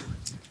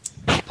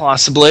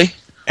 Possibly.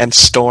 And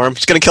Storm.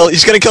 He's gonna kill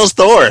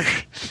Thor.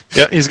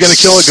 Yeah, he's gonna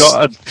kill a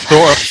god,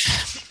 Thor.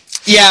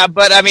 Yeah,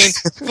 but I mean,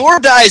 Thor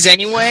dies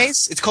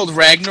anyways. It's called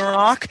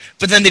Ragnarok,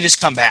 but then they just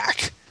come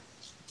back.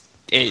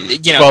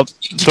 Well,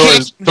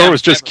 Thor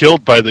was just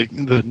killed by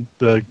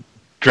the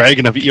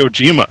dragon of Iwo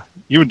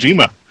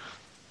Jima.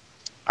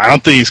 I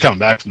don't think he's coming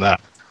back from that.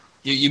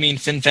 You mean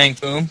Fin Fang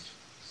Foom?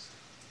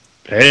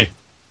 Hey,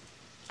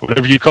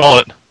 whatever you call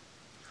it.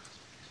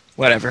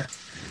 Whatever.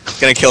 He's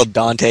gonna kill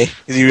Dante.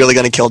 Is he really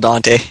gonna kill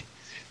Dante?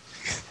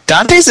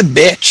 Dante's a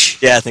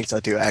bitch. Yeah, I think so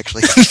too,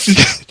 actually.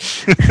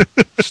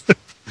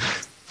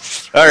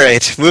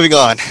 Alright, moving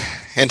on.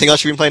 Anything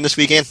else you've been playing this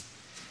weekend?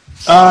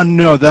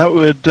 No, that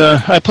would...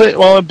 I played,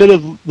 a bit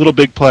of Little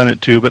Big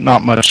Planet 2, but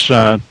not much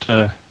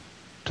to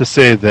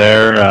say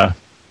there.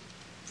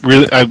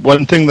 Really,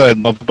 one thing that I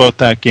love about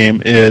that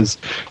game is...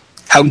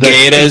 How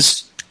gay it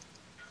is.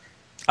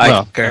 I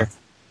don't care.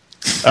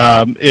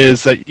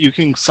 Is that you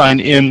can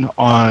sign in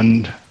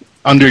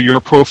under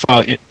your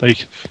profile.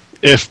 Like,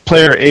 if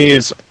player A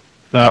is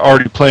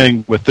already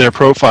playing with their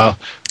profile,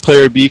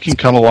 player B can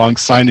come along,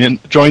 sign in,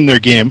 join their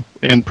game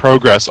in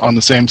progress on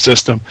the same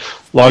system,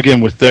 log in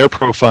with their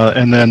profile,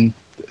 and then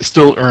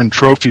still earn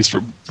trophies.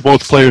 For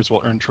both players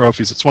will earn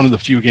trophies. It's one of the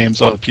few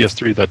games on the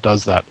PS3 that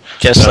does that.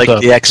 Just like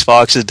the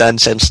Xbox has done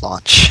since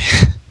launch.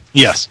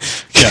 Yes.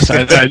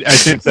 I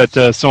think that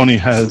Sony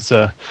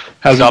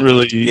hasn't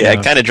really...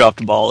 Yeah, kind of dropped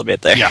the ball a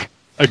bit there. Yeah,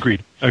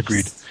 agreed.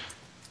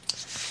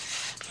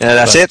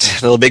 That's it?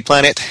 Little Big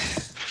Planet?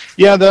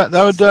 Yeah, that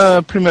would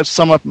pretty much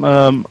sum up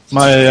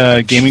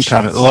my gaming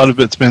time. A lot of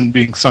it's been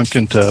being sunk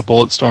into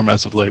Bulletstorm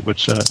as of late,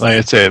 which, like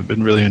I say, I've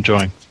been really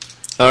enjoying.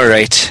 All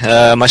right.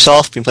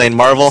 Myself, been playing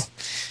Marvel,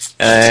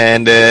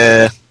 and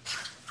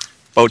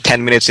about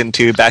 10 minutes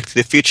into Back to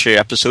the Future,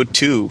 Episode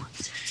 2.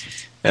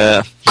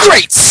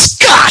 Great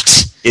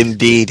Scott!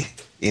 Indeed.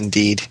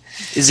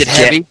 Is it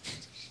heavy?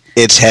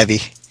 It's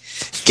heavy.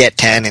 Get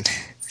tanning.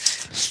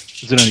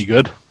 Is it any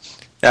good?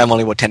 I'm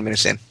only about 10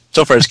 minutes in.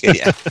 So far, it's good,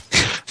 yeah.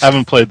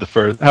 Haven't played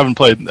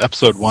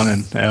episode 1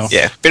 in now.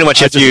 Yeah, pretty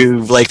much if you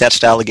like that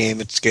style of game,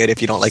 it's good. If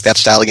you don't like that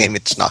style of game,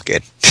 it's not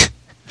good.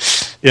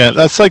 Yeah,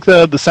 that's like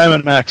the Sam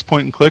 & Max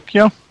point-and-click,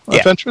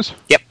 adventures?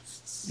 Yep.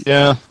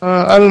 Yeah,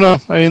 I don't know.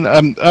 I mean,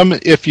 I'm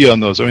iffy on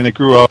those. I mean, I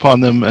grew up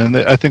on them, and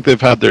I think they've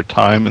had their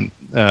time and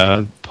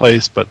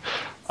place, but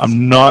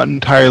I'm not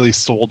entirely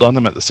sold on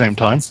them at the same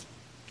time.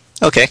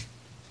 Okay.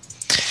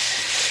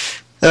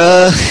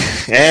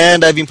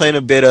 And I've been playing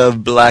a bit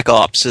of Black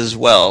Ops as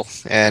well,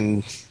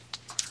 and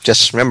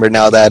just remember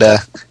now that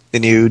the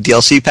new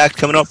DLC pack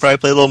coming up, probably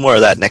play a little more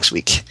of that next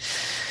week.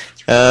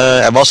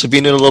 I've also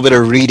been doing a little bit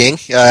of reading.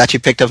 I actually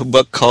picked up a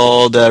book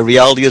called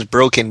Reality is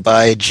Broken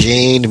by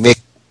Jane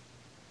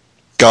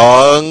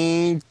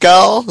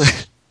McGonigal.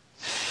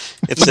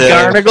 It's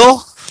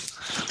McGarnagle?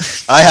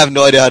 I have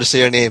no idea how to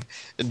say her name.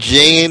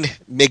 Jane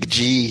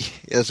McG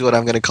is what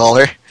I'm going to call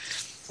her.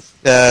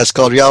 It's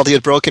called Reality is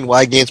Broken,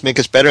 Why Games Make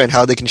Us Better and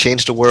How They Can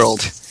Change the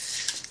World.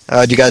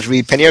 Do you guys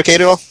read Penny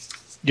Arcade at all?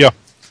 Yeah.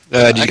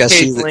 Did you guys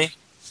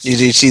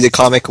see the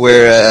comic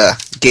where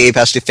Gabe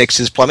has to fix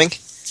his plumbing?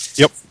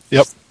 Yep.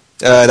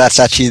 That's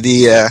actually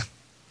the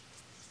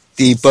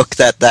book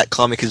that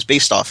comic is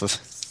based off of.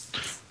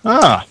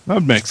 Ah, that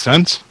would make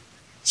sense.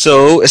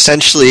 So,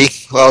 essentially,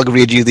 I'll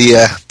read you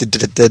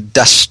the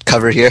dust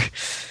cover here.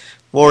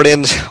 More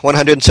than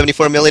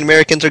 174 million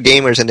Americans are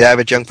gamers, and the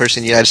average young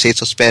person in the United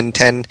States will spend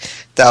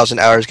 10,000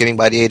 hours gaming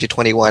by the age of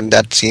 21.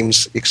 That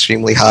seems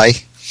extremely high.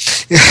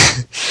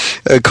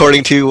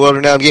 According to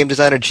world-renowned game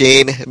designer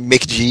Jane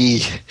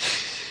McG.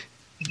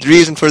 The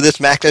reason for this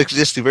Mac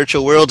exists in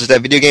virtual worlds is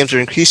that video games are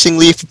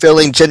increasingly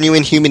fulfilling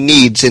genuine human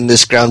needs in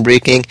this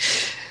groundbreaking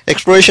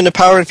exploration of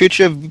power and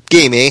future of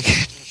gaming.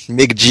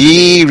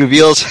 McG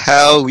reveals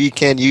how we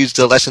can use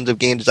the lessons of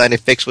game design to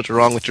fix what's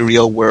wrong with the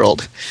real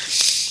world.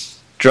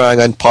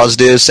 Drawing on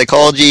positive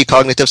psychology,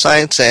 cognitive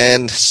science,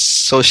 and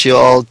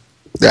sociological.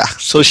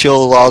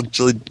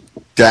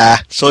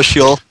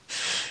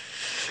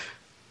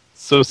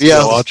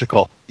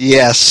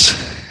 Yes.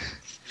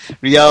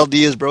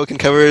 Reality is Broken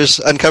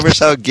uncovers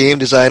how game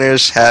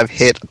designers have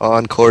hit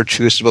on core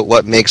truths about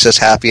what makes us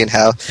happy and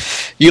how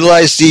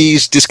utilize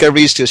these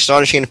discoveries to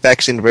astonishing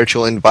effects in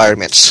virtual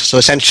environments. So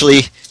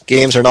essentially,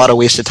 games are not a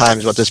waste of time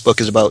is what this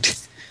book is about.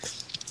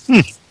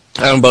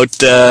 I'm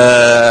about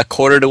a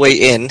quarter of the way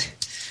in,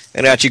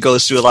 and it actually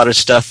goes through a lot of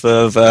stuff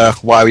of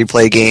why we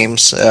play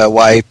games,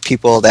 why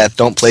people that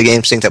don't play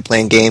games think that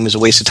playing games is a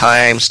waste of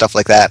time, stuff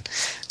like that.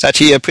 It's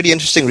actually a pretty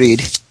interesting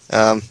read.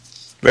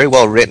 Very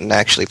well written,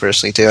 actually,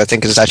 personally, too. I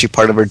think it's actually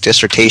part of her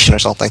dissertation or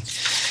something.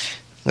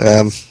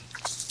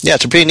 Yeah,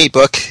 it's a pretty neat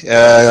book.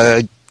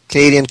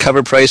 Canadian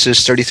cover price is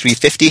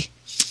 $33.50.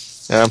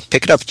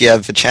 Pick it up if you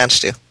have a chance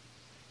to.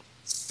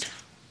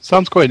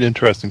 Sounds quite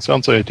interesting.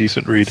 Sounds like a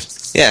decent read.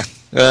 Yeah,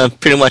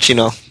 pretty much,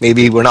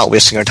 maybe we're not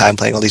wasting our time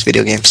playing all these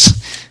video games.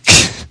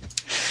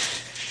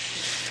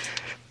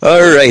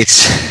 All right.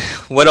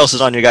 What else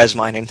is on your guys'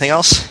 mind? Anything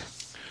else?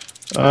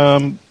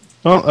 For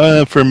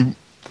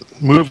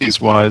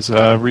movies-wise,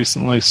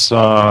 recently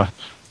saw,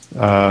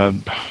 what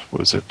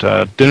was it,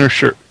 Dinner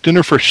for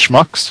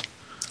Schmucks?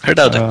 I heard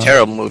that was a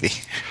terrible movie.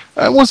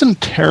 It wasn't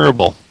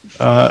terrible.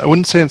 I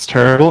wouldn't say it's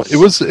terrible. It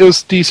was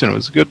decent. It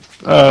was a good,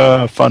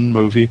 fun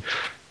movie.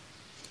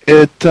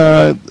 It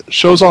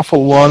shows off a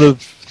lot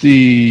of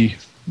the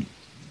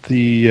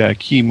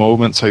key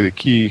moments, like the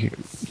key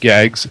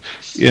gags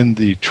in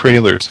the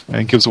trailers,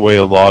 and gives away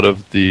a lot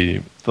of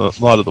the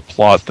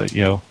plot that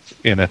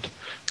in it.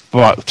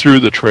 But through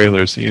the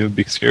trailers,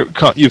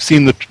 if you've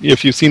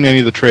seen any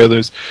of the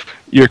trailers,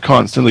 you're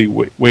constantly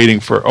waiting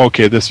for,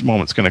 okay, this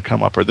moment's going to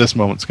come up or this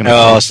moment's going to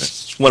come up.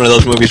 It's one of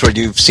those movies where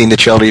you've seen the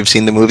trailer, you've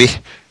seen the movie.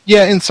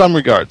 Yeah, in some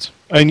regards.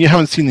 I mean, you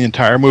haven't seen the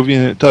entire movie,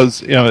 and it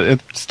does,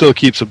 it still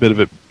keeps a bit of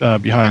it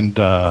behind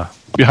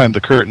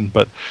the curtain,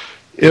 but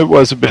it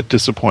was a bit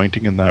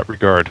disappointing in that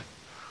regard.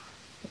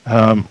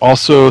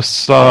 Also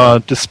saw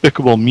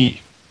Despicable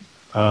Me.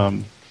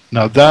 Now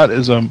that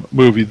is a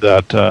movie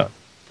that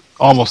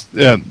almost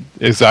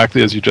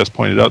exactly as you just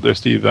pointed out there,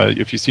 Steve.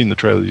 If you've seen the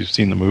trailer, you've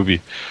seen the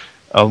movie.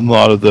 A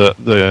lot of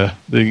the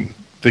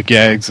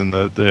gags and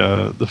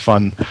the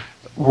fun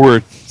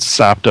were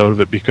sapped out of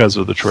it because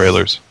of the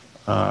trailers.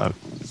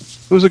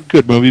 It was a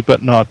good movie,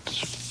 but not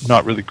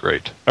really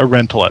great. A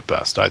rental at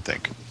best, I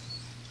think.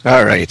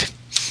 All right.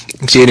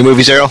 See any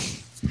movies, Errol?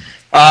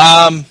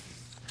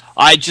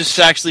 I just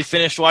actually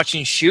finished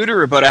watching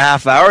Shooter about a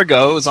half hour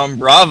ago. It was on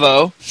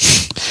Bravo.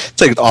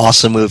 It's like an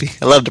awesome movie.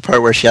 I love the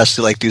part where she has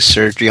to do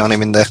surgery on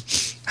him in the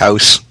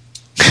house.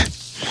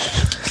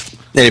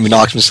 Then he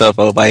knocks himself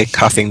out by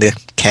coughing the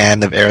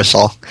can of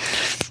aerosol.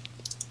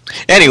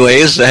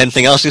 Anyways,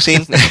 anything else you've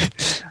seen?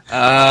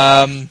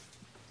 I'm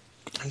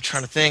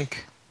trying to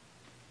think.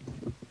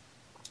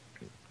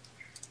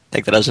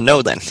 Take that as a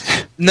no, then.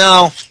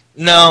 No,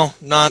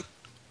 not.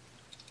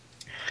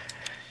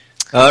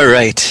 All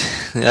right.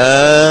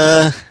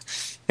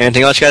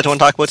 Anything else you guys want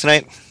to talk about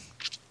tonight?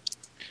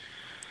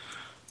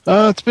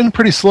 It's been a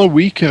pretty slow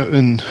week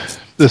in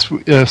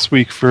this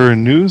week for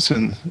news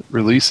and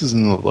releases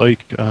and the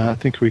like. I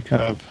think we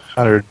kind of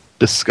had our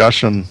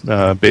discussion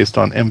based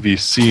on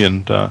MVC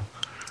and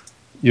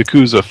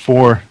Yakuza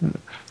 4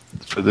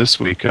 for this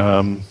week.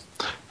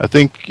 I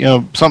think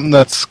something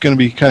that's going to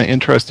be kind of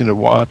interesting to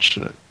watch,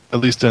 at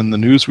least in the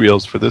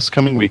newsreels for this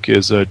coming week,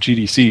 is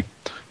GDC,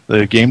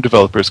 the Game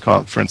Developers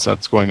Conference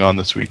that's going on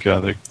this week.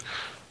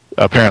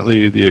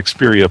 Apparently, the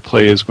Xperia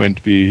Play is going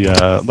to be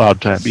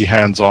allowed to be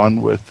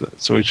hands-on with,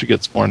 so we should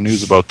get some more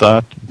news about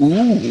that.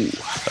 Ooh.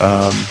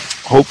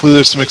 Hopefully,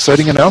 there's some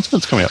exciting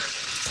announcements coming up.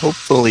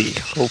 Hopefully.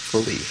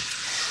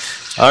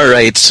 All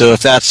right, so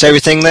if that's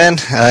everything, then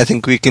I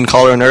think we can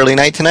call her an early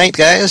night tonight,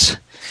 guys.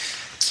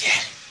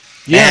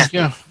 Yeah.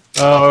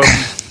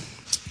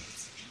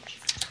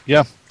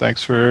 Yeah.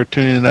 Thanks for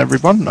tuning in,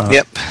 everyone.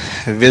 Yep.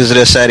 Visit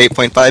us at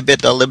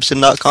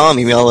 8.5bit.libsyn.com.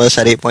 Email us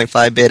at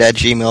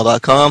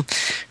 8.5bit@gmail.com.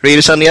 Read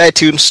us on the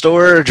iTunes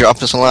Store.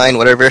 Drop us a line,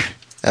 whatever.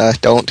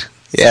 Don't.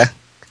 Yeah.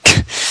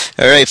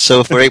 All right,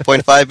 so for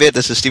 8.5bit,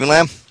 this is Stephen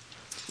Lamb.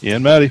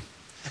 Ian Matty.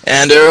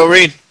 And Earl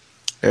Reed.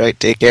 All right,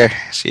 take care.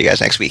 See you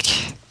guys next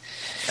week.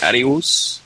 Adios.